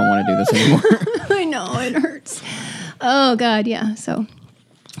what? I don't want to do this anymore. I know, it hurts. Oh, God, yeah. So,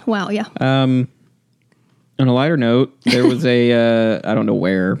 wow, yeah. On a lighter note, there was a I don't know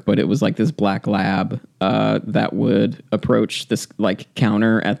where, but it was like this black lab that would approach this like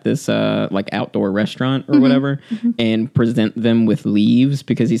counter at this like outdoor restaurant or whatever and present them with leaves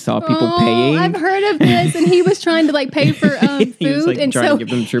because he saw people paying. I've heard of this, and he was trying to like pay for food, He was, like, and trying to so give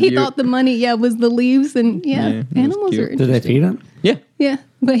them he tribute. thought the money, was the leaves, and it was animals cute. are Did they interesting. feed him? Yeah, Yeah,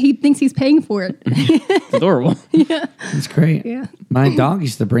 but he thinks he's paying for it. it's adorable. That's great. Yeah. My dog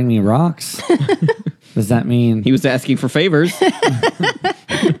used to bring me rocks. Does that mean? He was asking for favors.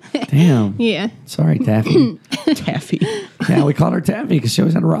 Damn. Yeah. Sorry, Taffy. Taffy. Yeah, we called her Taffy because she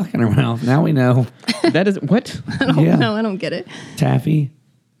always had a rock in her mouth. Now we know. That is what? Yeah. No, I don't get it. Taffy.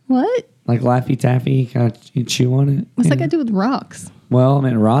 What? Like Laffy Taffy. Kind of you chew on it. What's Yeah. that got to do with rocks? Well, I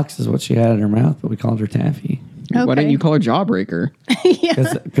mean, rocks is what she had in her mouth, but we called her Taffy. Okay. Why didn't you call her Jawbreaker? Yeah.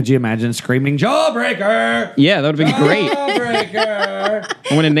 'Cause could you imagine screaming, Jawbreaker? Yeah, that would have been great. Jawbreaker!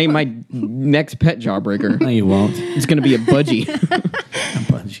 I want to name my next pet Jawbreaker. No, you won't. It's going to be a budgie. A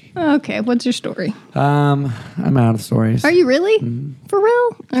bungee. Okay, what's your story? I'm out of stories. Are you really? Mm-hmm. For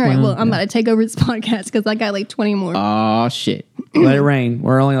real? All right, well, I'm about to take over this podcast because I got like 20 more. Aw, shit. Let it rain.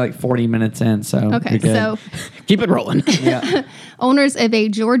 We're only like 40 minutes in, so Okay, you're good. so Keep it rolling. yeah. owners of a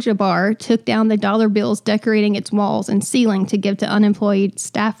Georgia bar took down the dollar bills decorating its walls and ceiling to give to unemployed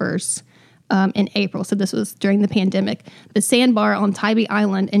staffers in April. So this was during the pandemic. The Sandbar on Tybee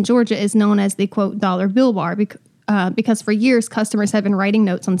Island in Georgia is known as the, quote, dollar bill bar because for years, customers have been writing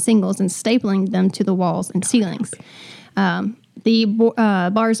notes on singles and stapling them to the walls and ceilings.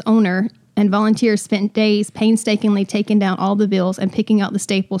 The bar's owner and volunteers spent days painstakingly taking down all the bills and picking out the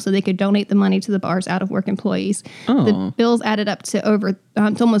staples so they could donate the money to the bar's out-of-work employees. The bills added up to to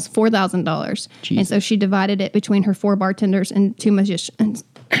almost $4,000. And so she divided it between her 4 bartenders and 2 musicians.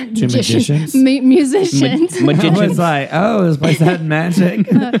 Musicians? Musicians. I was like, oh, this place had magic.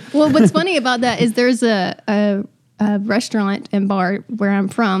 Well, what's funny about that is there's a restaurant and bar where I'm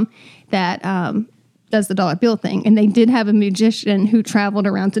from that does the dollar bill thing, and they did have a magician who traveled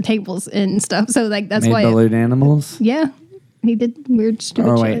around to tables and stuff. So like that's Made why. balloon animals? Yeah, he did weird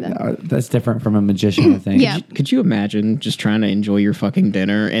stupid Oh, shit wait. like that. That's different from a magician, I think. Yeah. Could you imagine just trying to enjoy your fucking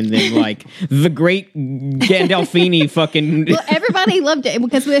dinner and then like the great Gandolfini fucking... Well, everybody loved it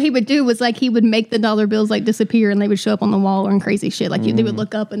because what he would do was like he would make the dollar bills like disappear and they would show up on the wall or crazy shit. Like they would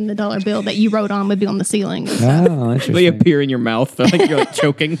look up and the dollar bill that you wrote on would be on the ceiling. Oh, interesting. They appear in your mouth like you're like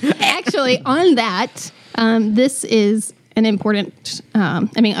choking. Actually, on that, this is an important,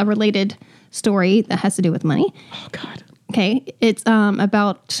 a related story that has to do with money. Oh, God. Okay, it's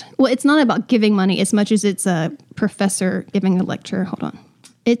it's not about giving money as much as it's a professor giving a lecture. Hold on.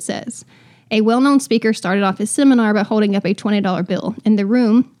 It says, a well-known speaker started off his seminar by holding up a $20 bill. In the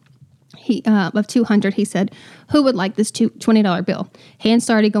room of 200, he said, who would like this $20 bill? Hands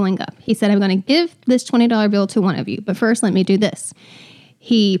started going up. He said, I'm going to give this $20 bill to one of you, but first let me do this.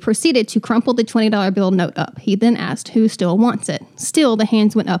 He proceeded to crumple the $20 bill note up. He then asked who still wants it. Still, the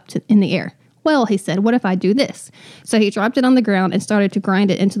hands went up in the air. Well, he said, what if I do this? So he dropped it on the ground and started to grind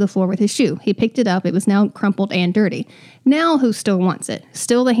it into the floor with his shoe. He picked it up. It was now crumpled and dirty. Now who still wants it?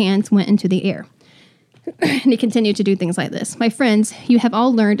 Still the hands went into the air. And he continued to do things like this. My friends, you have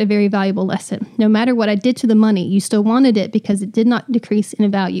all learned a very valuable lesson. No matter what I did to the money, you still wanted it because it did not decrease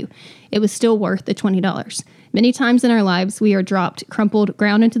in value. It was still worth the $20. Many times in our lives, we are dropped, crumpled,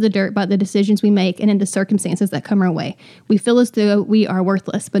 ground into the dirt by the decisions we make and into circumstances that come our way. We feel as though we are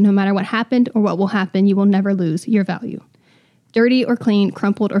worthless, but no matter what happened or what will happen, you will never lose your value. Dirty or clean,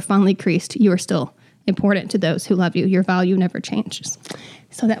 crumpled or finely creased, you are still important to those who love you. Your value never changes.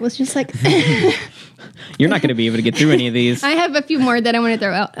 So that was just like... You're not going to be able to get through any of these. I have a few more that I want to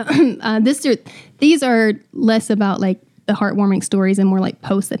throw out. These are less about like the heartwarming stories and more like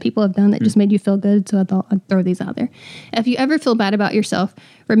posts that people have done that just made you feel good. So I thought I'd throw these out there. If you ever feel bad about yourself,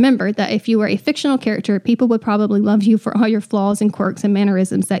 remember that if you were a fictional character, people would probably love you for all your flaws and quirks and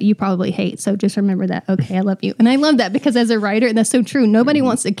mannerisms that you probably hate. So just remember that. Okay, I love you. And I love that because as a writer, that's so true. Nobody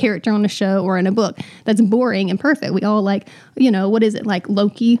wants a character on a show or in a book that's boring and perfect. We all like, what is it? Like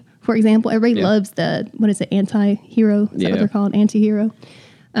Loki, for example. Everybody loves the, what is it? Anti-hero? Is that what they're called? Anti-hero.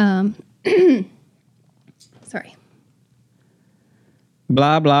 Sorry.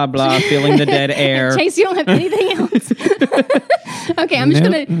 Blah, blah, blah, feeling the dead air. Chase, you don't have anything else. Okay, I'm just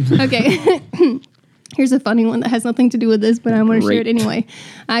going to... Okay. Here's a funny one that has nothing to do with this, but I want to share it anyway.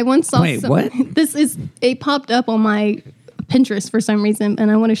 I once saw... Wait, what? It popped up on my Pinterest for some reason,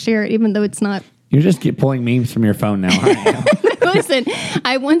 and I want to share it even though it's not... You just keep pulling memes from your phone now. Listen,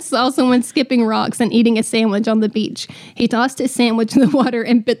 I once saw someone skipping rocks and eating a sandwich on the beach. He tossed his sandwich in the water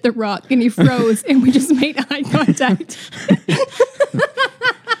and bit the rock, and he froze, and we just made eye contact.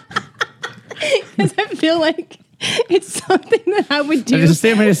 Because I feel like it's something that I would do. Just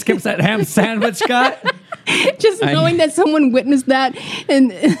see me skips that ham sandwich, Scott. Just knowing that someone witnessed that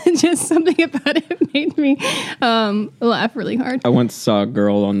and just something about it made me laugh really hard. I once saw a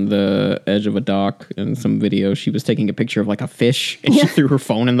girl on the edge of a dock in some video. She was taking a picture of like a fish and she threw her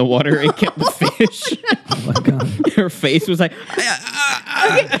phone in the water and kept the fish. Oh my God. Her face was like...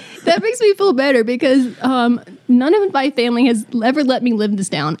 Okay, that makes me feel better because none of my family has ever let me live this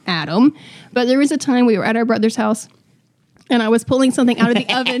down, Adam. But there was a time we were at our brother's house and I was pulling something out of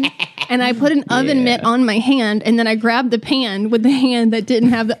the oven and I put an oven mitt on my hand and then I grabbed the pan with the hand that didn't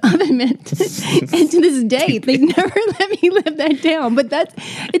have the oven mitt. And to this day, they never let me live that down. But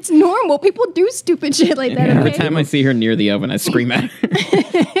it's normal. People do stupid shit like that. Every time I see her near the oven, I scream at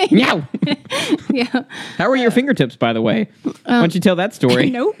her. Meow. Yeah. How are your fingertips, by the way? Why don't you tell that story?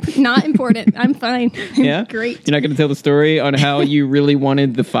 Nope, not important. I'm fine. Yeah? Great. You're not going to tell the story on how you really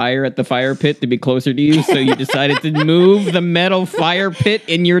wanted the fire at the fire pit to be closer to you, so you decided to move the metal fire pit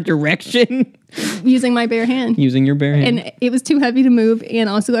in your direction? Using my bare hand. Using your bare hand. And it was too heavy to move, and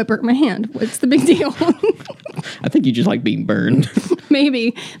also I burnt my hand. What's the big deal? I think you just like being burned.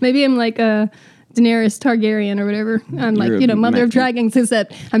 Maybe I'm like a Daenerys Targaryen or whatever. I'm like, You're a mother of masochist. dragons,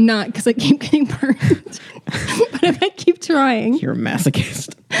 except I'm not because I keep getting burned. But if I keep trying. You're a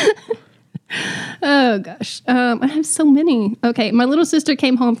masochist. Oh gosh, I have so many. Okay, my little sister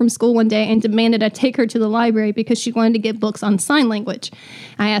came home from school one day and demanded I take her to the library because she wanted to get books on sign language.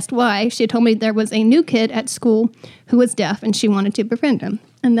 I asked why. She told me there was a new kid at school who was deaf and she wanted to befriend him.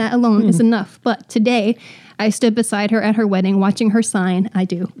 And that alone is enough. But today, I stood beside her at her wedding watching her sign, I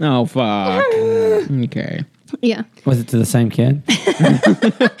do. Oh, fuck. Okay. Yeah. Was it to the same kid? Just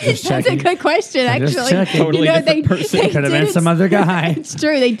That's a checking. good question, Just actually. checking. Totally different person. they Could have been didn't some other guy. It's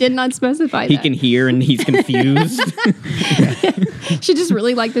true. They did not specify He that. can hear and he's confused. She just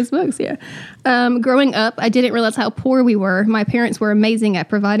really liked those books, yeah. Growing up, I didn't realize how poor we were. My parents were amazing at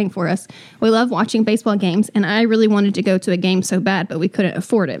providing for us. We loved watching baseball games, and I really wanted to go to a game so bad, but we couldn't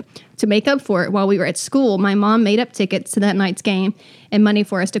afford it. To make up for it, while we were at school, my mom made up tickets to that night's game and money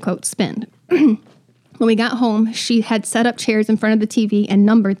for us to, quote, spend. When we got home, she had set up chairs in front of the TV and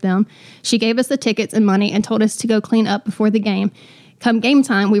numbered them. She gave us the tickets and money and told us to go clean up before the game. Come game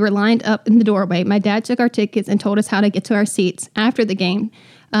time, we were lined up in the doorway. My dad took our tickets and told us how to get to our seats. After the game,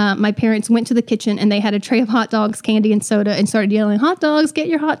 my parents went to the kitchen and they had a tray of hot dogs, candy, and soda and started yelling, "Hot dogs, get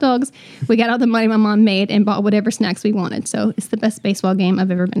your hot dogs." We got all the money my mom made and bought whatever snacks we wanted. So it's the best baseball game I've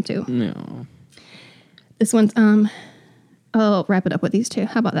ever been to. No. This one's, I'll wrap it up with these two.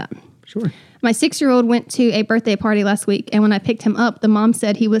 How about that? Sure. My 6-year-old went to a birthday party last week, and when I picked him up, the mom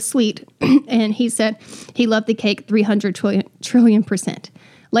said he was sweet, and he said he loved the cake 300 trillion%.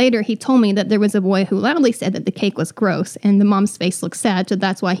 Later, he told me that there was a boy who loudly said that the cake was gross, and the mom's face looked sad, so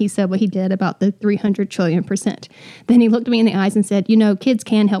that's why he said what he did about the 300 trillion%. Then he looked me in the eyes and said, kids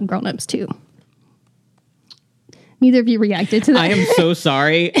can help grown-ups too. Neither of you reacted to that. I am so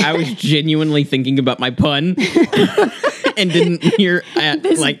sorry. I was genuinely thinking about my pun and didn't hear.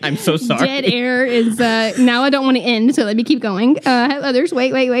 I'm so sorry. Dead air is, now I don't want to end, so let me keep going. Others,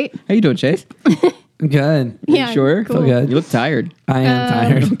 wait. How you doing, Chase? Good. Yeah, Sure. cool. Feel good. You look tired. I am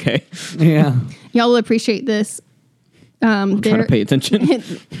tired. Okay. Yeah. Y'all will appreciate this. Try to pay attention.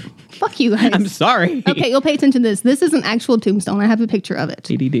 Fuck you guys. I'm sorry. Okay, you'll pay attention to this. This is an actual tombstone. I have a picture of it.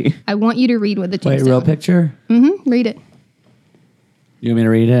 TDD. I want you to read what the Wait, tombstone. real picture? Read it. You want me to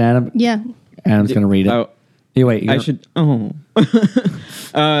read it, Adam? Yeah. Adam's going to read it. Oh, You wait. I should. Oh.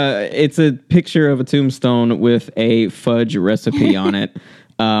 It's a picture of a tombstone with a fudge recipe on it.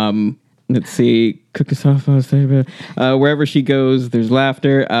 Let's see. Cook us off. Wherever she goes, there's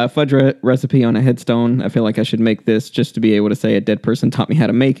laughter. Fudge recipe on a headstone. I feel like I should make this just to be able to say a dead person taught me how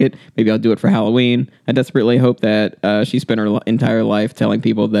to make it. Maybe I'll do it for Halloween. I desperately hope that she spent her entire life telling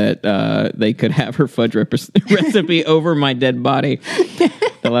people that they could have her fudge recipe over my dead body.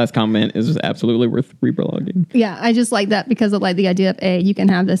 The last comment is absolutely worth reblogging. Yeah, I just like that because I like the idea of, you can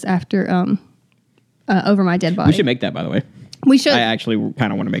have this after, over my dead body. We should make that, by the way. We should. I actually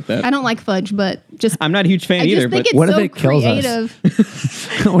kind of want to make that. I don't like fudge, but just. I'm not a huge fan I either, just think but it's what if so it kills us?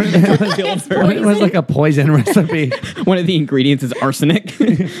 creative. What if it was like a poison recipe? one of the ingredients is arsenic.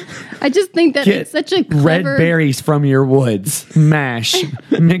 I just think that Get it's such a red clever. berries from your woods. Mash.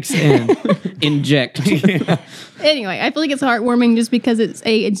 Mix in. Inject. Anyway, I feel like it's heartwarming just because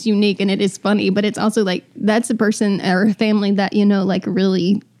it's unique and it is funny, but it's also like that's a person or a family that like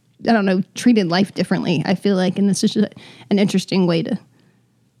really, I don't know, treated life differently. I feel like, and it's just an interesting way to,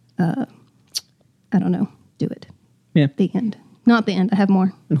 I don't know, do it. Yeah. The end, not the end. I have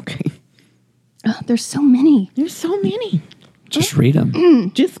more. Okay. There's so many. There's so many. Just read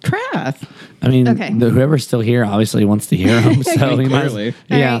them. Just craft. I mean, Okay. Whoever's still here obviously wants to hear them. So we might. Clearly.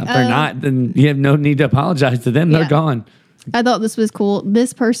 Yeah, All right, if they're not, then you have no need to apologize to them. Yeah. They're gone. I thought this was cool.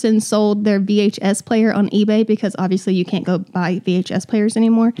 This person sold their VHS player on eBay because obviously you can't go buy VHS players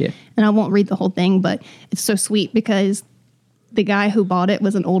anymore. Yeah. And I won't read the whole thing, but it's so sweet because the guy who bought it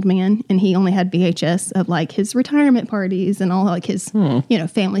was an old man and he only had VHS of like his retirement parties and all like his,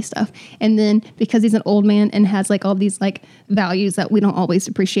 family stuff. And then because he's an old man and has like all these like values that we don't always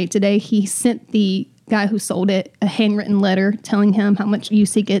appreciate today, he sent the guy who sold it a handwritten letter telling him how much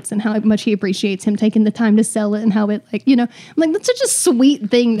use he gets and how much he appreciates him taking the time to sell it and how it I'm like, that's such a sweet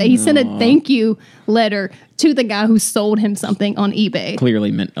thing that he sent a thank you letter to the guy who sold him something on eBay.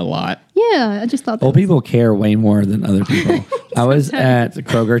 Clearly meant a lot. Yeah, I just thought that Old people care way more than other people. I was at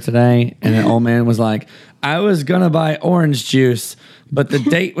Kroger today, and an old man was like, I was going to buy orange juice, but the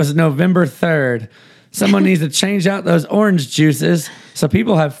date was November 3rd. Someone needs to change out those orange juices so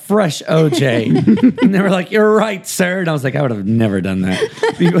people have fresh OJ. And they were like, you're right, sir. And I was like, I would have never done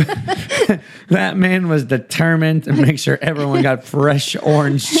that. That man was determined to make sure everyone got fresh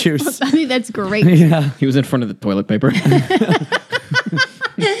orange juice. I think that's great. Yeah. He was in front of the toilet paper.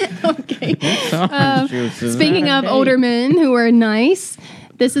 Okay. Speaking of older men who are nice,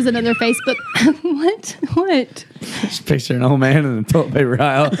 this is another Facebook. What? Just picture an old man in the toilet paper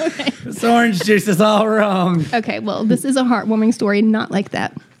aisle. Okay. This orange juice is all wrong. Okay, well, this is a heartwarming story, not like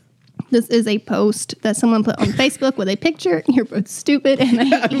that. This is a post that someone put on Facebook with a picture. You're both stupid, and I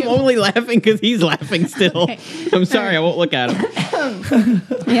hate I'm you. only laughing because he's laughing still. Okay. I'm sorry, I won't look at him.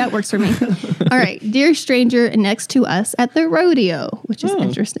 Yeah, it works for me. All right, dear stranger next to us at the rodeo, which is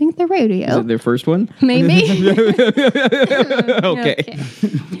interesting. The rodeo. Is it their first one? Maybe. Okay.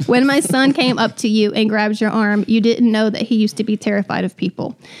 When my son came up to you and grabbed your arm, you didn't know that he used to be terrified of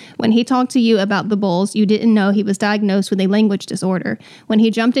people. When he talked to you about the bulls, you didn't know he was diagnosed with a language disorder. When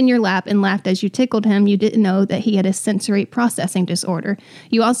he jumped in your lap and laughed as you tickled him, you didn't know that he had a sensory processing disorder.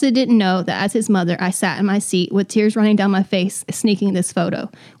 You also didn't know that as his mother, I sat in my seat with tears running down my face, sneaking this photo.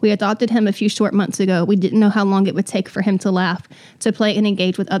 We adopted him a few short months ago. We didn't know how long it would take for him to laugh, to play and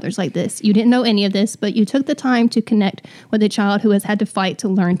engage with others like this. You didn't know any of this, but you took the time to connect with a child who has had to fight to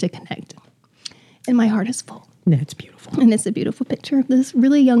learn to connect. And my heart is full. That's beautiful. And it's a beautiful picture of this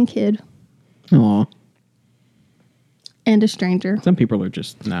really young kid Aw. and a stranger. Some people are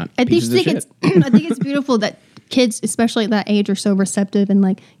just not I pieces think of it's shit. I think it's beautiful that kids, especially at that age, are so receptive and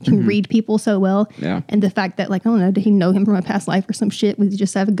like can read people so well. Yeah. And the fact that like, I don't know, did he know him from a past life or some shit? Would he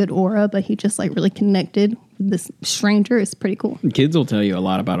just have a good aura, but he just like really connected with this stranger? Is pretty cool. Kids will tell you a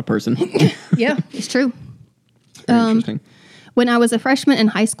lot about a person. Yeah, it's true. Very interesting. When I was a freshman in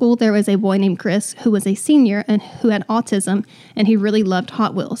high school, there was a boy named Chris who was a senior and who had autism, and he really loved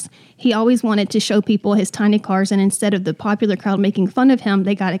Hot Wheels. He always wanted to show people his tiny cars, and instead of the popular crowd making fun of him,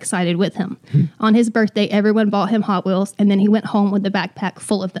 they got excited with him. On his birthday, everyone bought him Hot Wheels, and then he went home with a backpack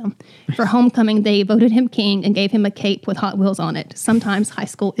full of them. For homecoming, they voted him king and gave him a cape with Hot Wheels on it. Sometimes high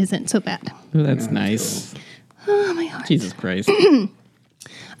school isn't so bad. Oh, that's nice. Oh, my heart. Jesus Christ.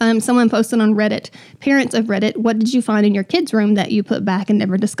 Someone posted on Reddit, parents of Reddit, what did you find in your kids' room that you put back and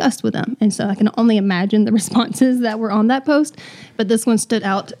never discussed with them? And so I can only imagine the responses that were on that post, but this one stood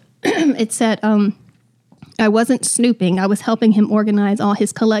out. It said, I wasn't snooping. I was helping him organize all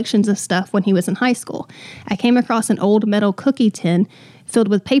his collections of stuff when he was in high school. I came across an old metal cookie tin filled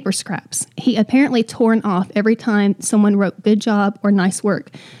with paper scraps. He apparently torn off every time someone wrote good job or nice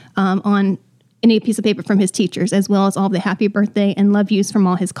work on any piece of paper from his teachers, as well as all the happy birthday and love yous from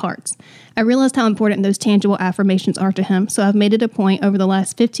all his cards. I realized how important those tangible affirmations are to him, so I've made it a point over the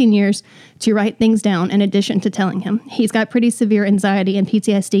last 15 years to write things down in addition to telling him. He's got pretty severe anxiety and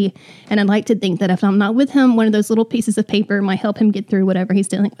PTSD, and I'd like to think that if I'm not with him, one of those little pieces of paper might help him get through whatever he's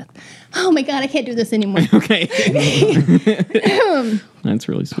dealing with. Oh my God, I can't do this anymore. Okay. That's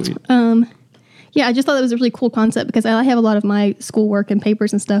really sweet. Yeah, I just thought that was a really cool concept because I have a lot of my schoolwork and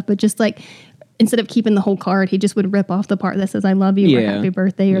papers and stuff, but just like, instead of keeping the whole card, he just would rip off the part that says "I love you" or Yeah. "Happy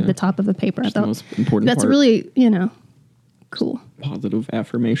Birthday" or the top of the paper. Just I the thought most important that's part. really, cool. Positive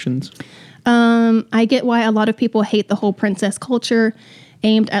affirmations. I get why a lot of people hate the whole princess culture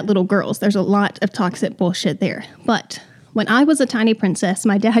aimed at little girls. There's a lot of toxic bullshit there. But when I was a tiny princess,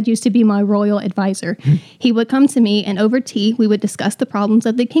 my dad used to be my royal advisor. He would come to me, and over tea, we would discuss the problems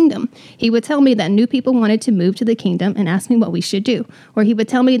of the kingdom. He would tell me that new people wanted to move to the kingdom and ask me what we should do. Or he would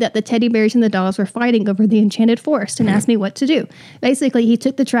tell me that the teddy bears and the dolls were fighting over the enchanted forest and ask me what to do. Basically, he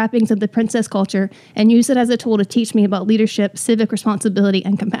took the trappings of the princess culture and used it as a tool to teach me about leadership, civic responsibility,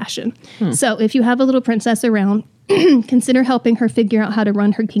 and compassion. So if you have a little princess around, consider helping her figure out how to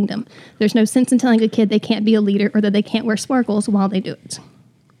run her kingdom. There's no sense in telling a kid they can't be a leader or that they can't wear sparkles while they do it.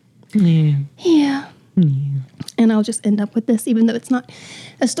 Yeah. And I'll just end up with this, even though it's not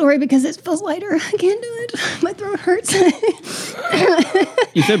a story because it feels lighter. I can't do it. My throat hurts.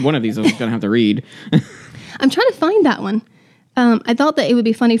 You said one of these I was going to have to read. I'm trying to find that one. I thought that it would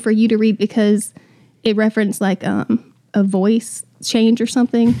be funny for you to read because it referenced like a voice change or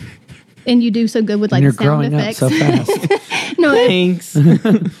something. And you do so good with like You're sound growing effects. up so fast. No, Thanks.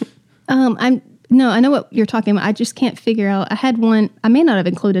 I know what you're talking about. I just can't figure out. I had one. I may not have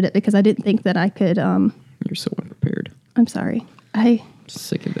included it because I didn't think that I could. You're so unprepared. I'm sorry. I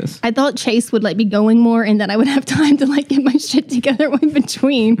Sick of this. I thought Chase would like be going more and that I would have time to like get my shit together in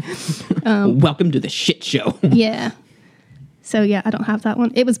between. Welcome to the shit show. Yeah. So yeah, I don't have that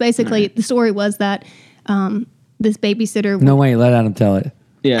one. It was basically, the story was that this babysitter. No way, let Adam tell it.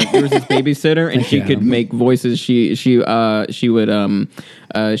 Yeah, there was this babysitter, and she you, could Adam. make voices. She would do an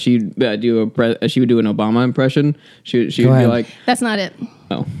Obama impression. She'd be ahead. like, That's not it.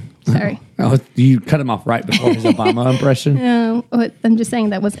 oh, Sorry. Oh, you cut him off right before his Obama impression. No, I'm just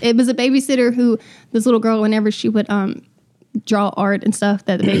saying it was a babysitter who, this little girl, whenever she would draw art and stuff,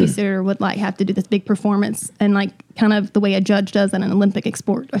 that the babysitter would like have to do this big performance, and like kind of the way a judge does in an Olympic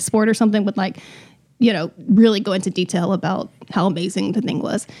sport or something, would like, you know, really go into detail about how amazing the thing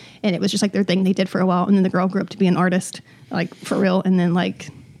was. And it was just like their thing they did for a while. And then the girl grew up to be an artist, like for real. And then like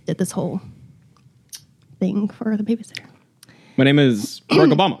did this whole thing for the babysitter. my name is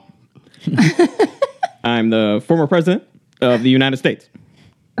Barack Obama. I'm the former president of the United States.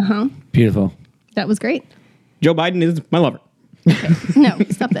 Beautiful. That was great. Joe Biden is my lover. No,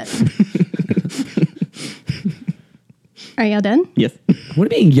 stop that. Are y'all done? Yes. What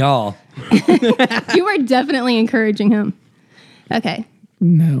do you mean, y'all? You were definitely encouraging him. Okay.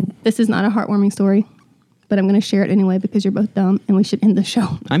 No. This is not a heartwarming story, but I'm going to share it anyway because you're both dumb and we should end the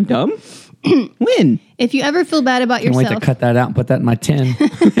show. I'm dumb? When? If you ever feel bad about Can't wait to yourself, cut that out and put that in my 10.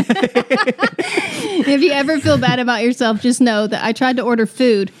 if you ever feel bad about yourself, just know that I tried to order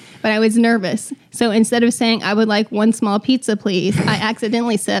food, but I was nervous. So instead of saying I would like one small pizza, please, I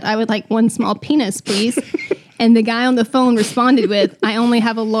accidentally said I would like one small penis, please. And the guy on the phone responded with, I only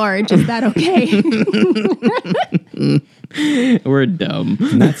have a large. Is that okay? We're dumb.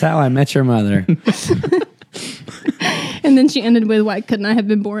 And that's how I met your mother. And then she ended with, why couldn't I have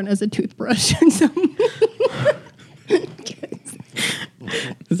been born as a toothbrush? So,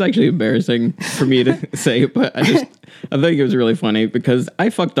 It's actually embarrassing for me to say, but I think it was really funny because I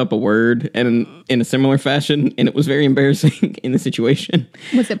fucked up a word and in a similar fashion, and it was very embarrassing in the situation.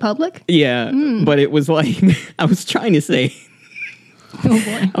 was it public? Yeah, but it was like I was trying to say. Oh,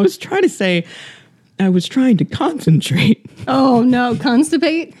 boy. I was trying to concentrate. Oh, no.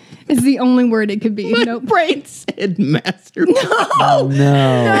 Constipate is the only word it could be. My Nope. brain said master. No.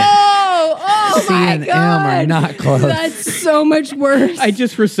 Oh, C and M are not close. That's so much worse. I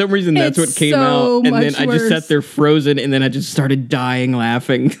just, for some reason, that's It's what came so out. And much then I just worse. sat there frozen, and then I just started dying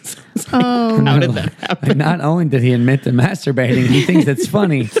laughing. So I was like, how did that happen? And not only did he admit to masturbating, he thinks it's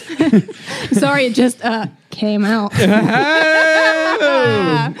funny. Sorry, it just came out.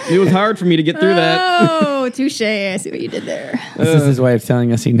 Oh, it was hard for me to get through that. Oh, touche. I see what you did there. This is his way of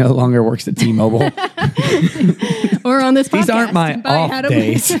telling us he no longer works at T-Mobile. Or on this podcast. These aren't my Bye, off Adam.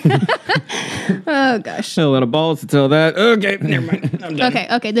 days. Oh, gosh. A lot of balls to tell that. Okay, never mind. I'm done.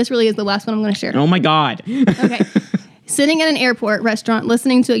 Okay. This really is the last one I'm going to share. Oh my God. Okay. Sitting at an airport restaurant,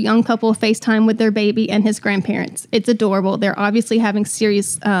 listening to a young couple FaceTime with their baby and his grandparents. It's adorable. They're obviously having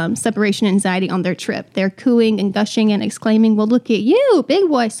serious separation anxiety on their trip. They're cooing and gushing and exclaiming, well, look at you, big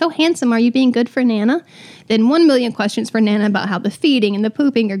boy, so handsome. Are you being good for Nana? Then 1 million questions for Nana about how the feeding and the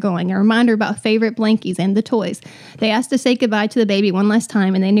pooping are going. A reminder about favorite blankies and the toys. They ask to say goodbye to the baby one last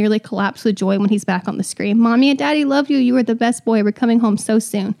time, and they nearly collapse with joy when he's back on the screen. Mommy and Daddy love you. You are the best boy. We're coming home so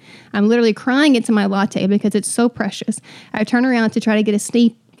soon. I'm literally crying into my latte because it's so precious. I turn around to try to get a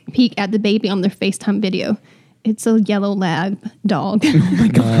sneak peek at the baby on their FaceTime video. It's a yellow lab dog. Oh my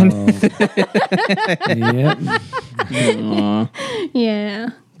God. Yep. Aw, Yeah.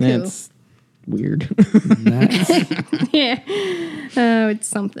 that's weird. That's, Yeah. Oh, it's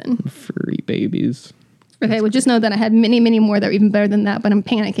something. Furry babies. Okay, well, just know that I had many, many more that were even better than that, but I'm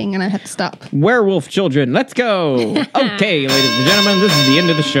panicking and I have to stop. Werewolf children, let's go. Okay, ladies and gentlemen, this is the end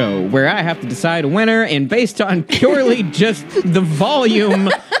of the show where I have to decide a winner, and based on purely just the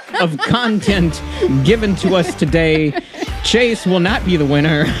volume of content given to us today, Chase will not be the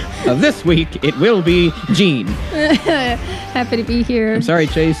winner of this week. It will be Gene. Happy to be here. I'm sorry,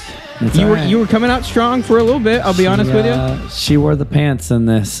 Chase. That's You all were right. you were coming out strong for a little bit. I'll be honest with you. She wore the pants in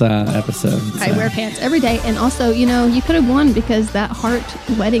this episode. I so. wear pants every day, and also, you know, you could have won because that heart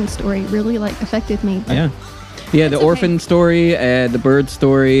wedding story really like affected me. But Yeah, the okay. orphan story, the bird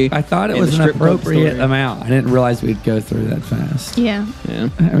story. I thought it and was the an strip club appropriate story. amount. I didn't realize we'd go through that fast. Yeah. Yeah.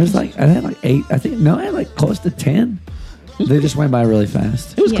 I was like, I had like 8. I think, no, I had like close to 10. They just went by really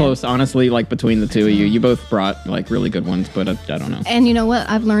fast. It was Yeah. close, honestly, like between the two of you. You both brought like really good ones, but I don't know. And you know what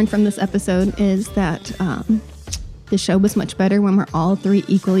I've learned from this episode is that the show was much better when we're all three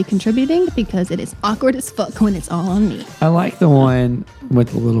equally contributing because it is awkward as fuck when it's all on me. I like the one with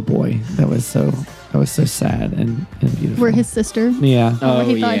the little boy. That was so That was so sad and beautiful. Where his sister. Yeah. Where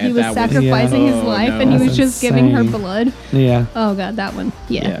he thought he was that sacrificing his Oh, life no. and he was That's just giving her insane. blood. Yeah. Oh god, that one.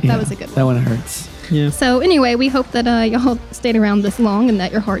 Yeah, Yeah. that was a good That one. one hurts. Yeah. So anyway, we hope that y'all stayed around this long and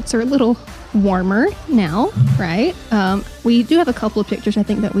that your hearts are a little warmer now, right? We do have a couple of pictures I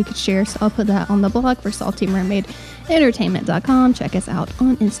think that we could share, so I'll put that on the blog for saltymermaidentertainment.com. Check us out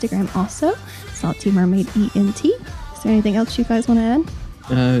on Instagram also, Salty Mermaid ENT. Is there anything else you guys want to add?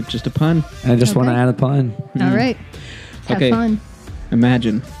 Just a pun. I just want to Okay. add a pun. All right. Have Okay. fun.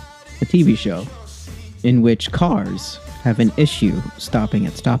 Imagine a TV show in which cars have an issue stopping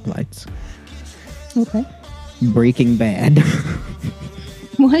at stoplights. Okay. Breaking Bad.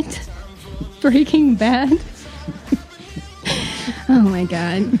 What? Breaking Bad? Oh my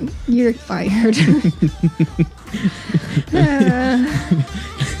god. You're fired.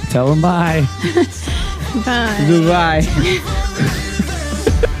 Tell them bye. Bye. Goodbye.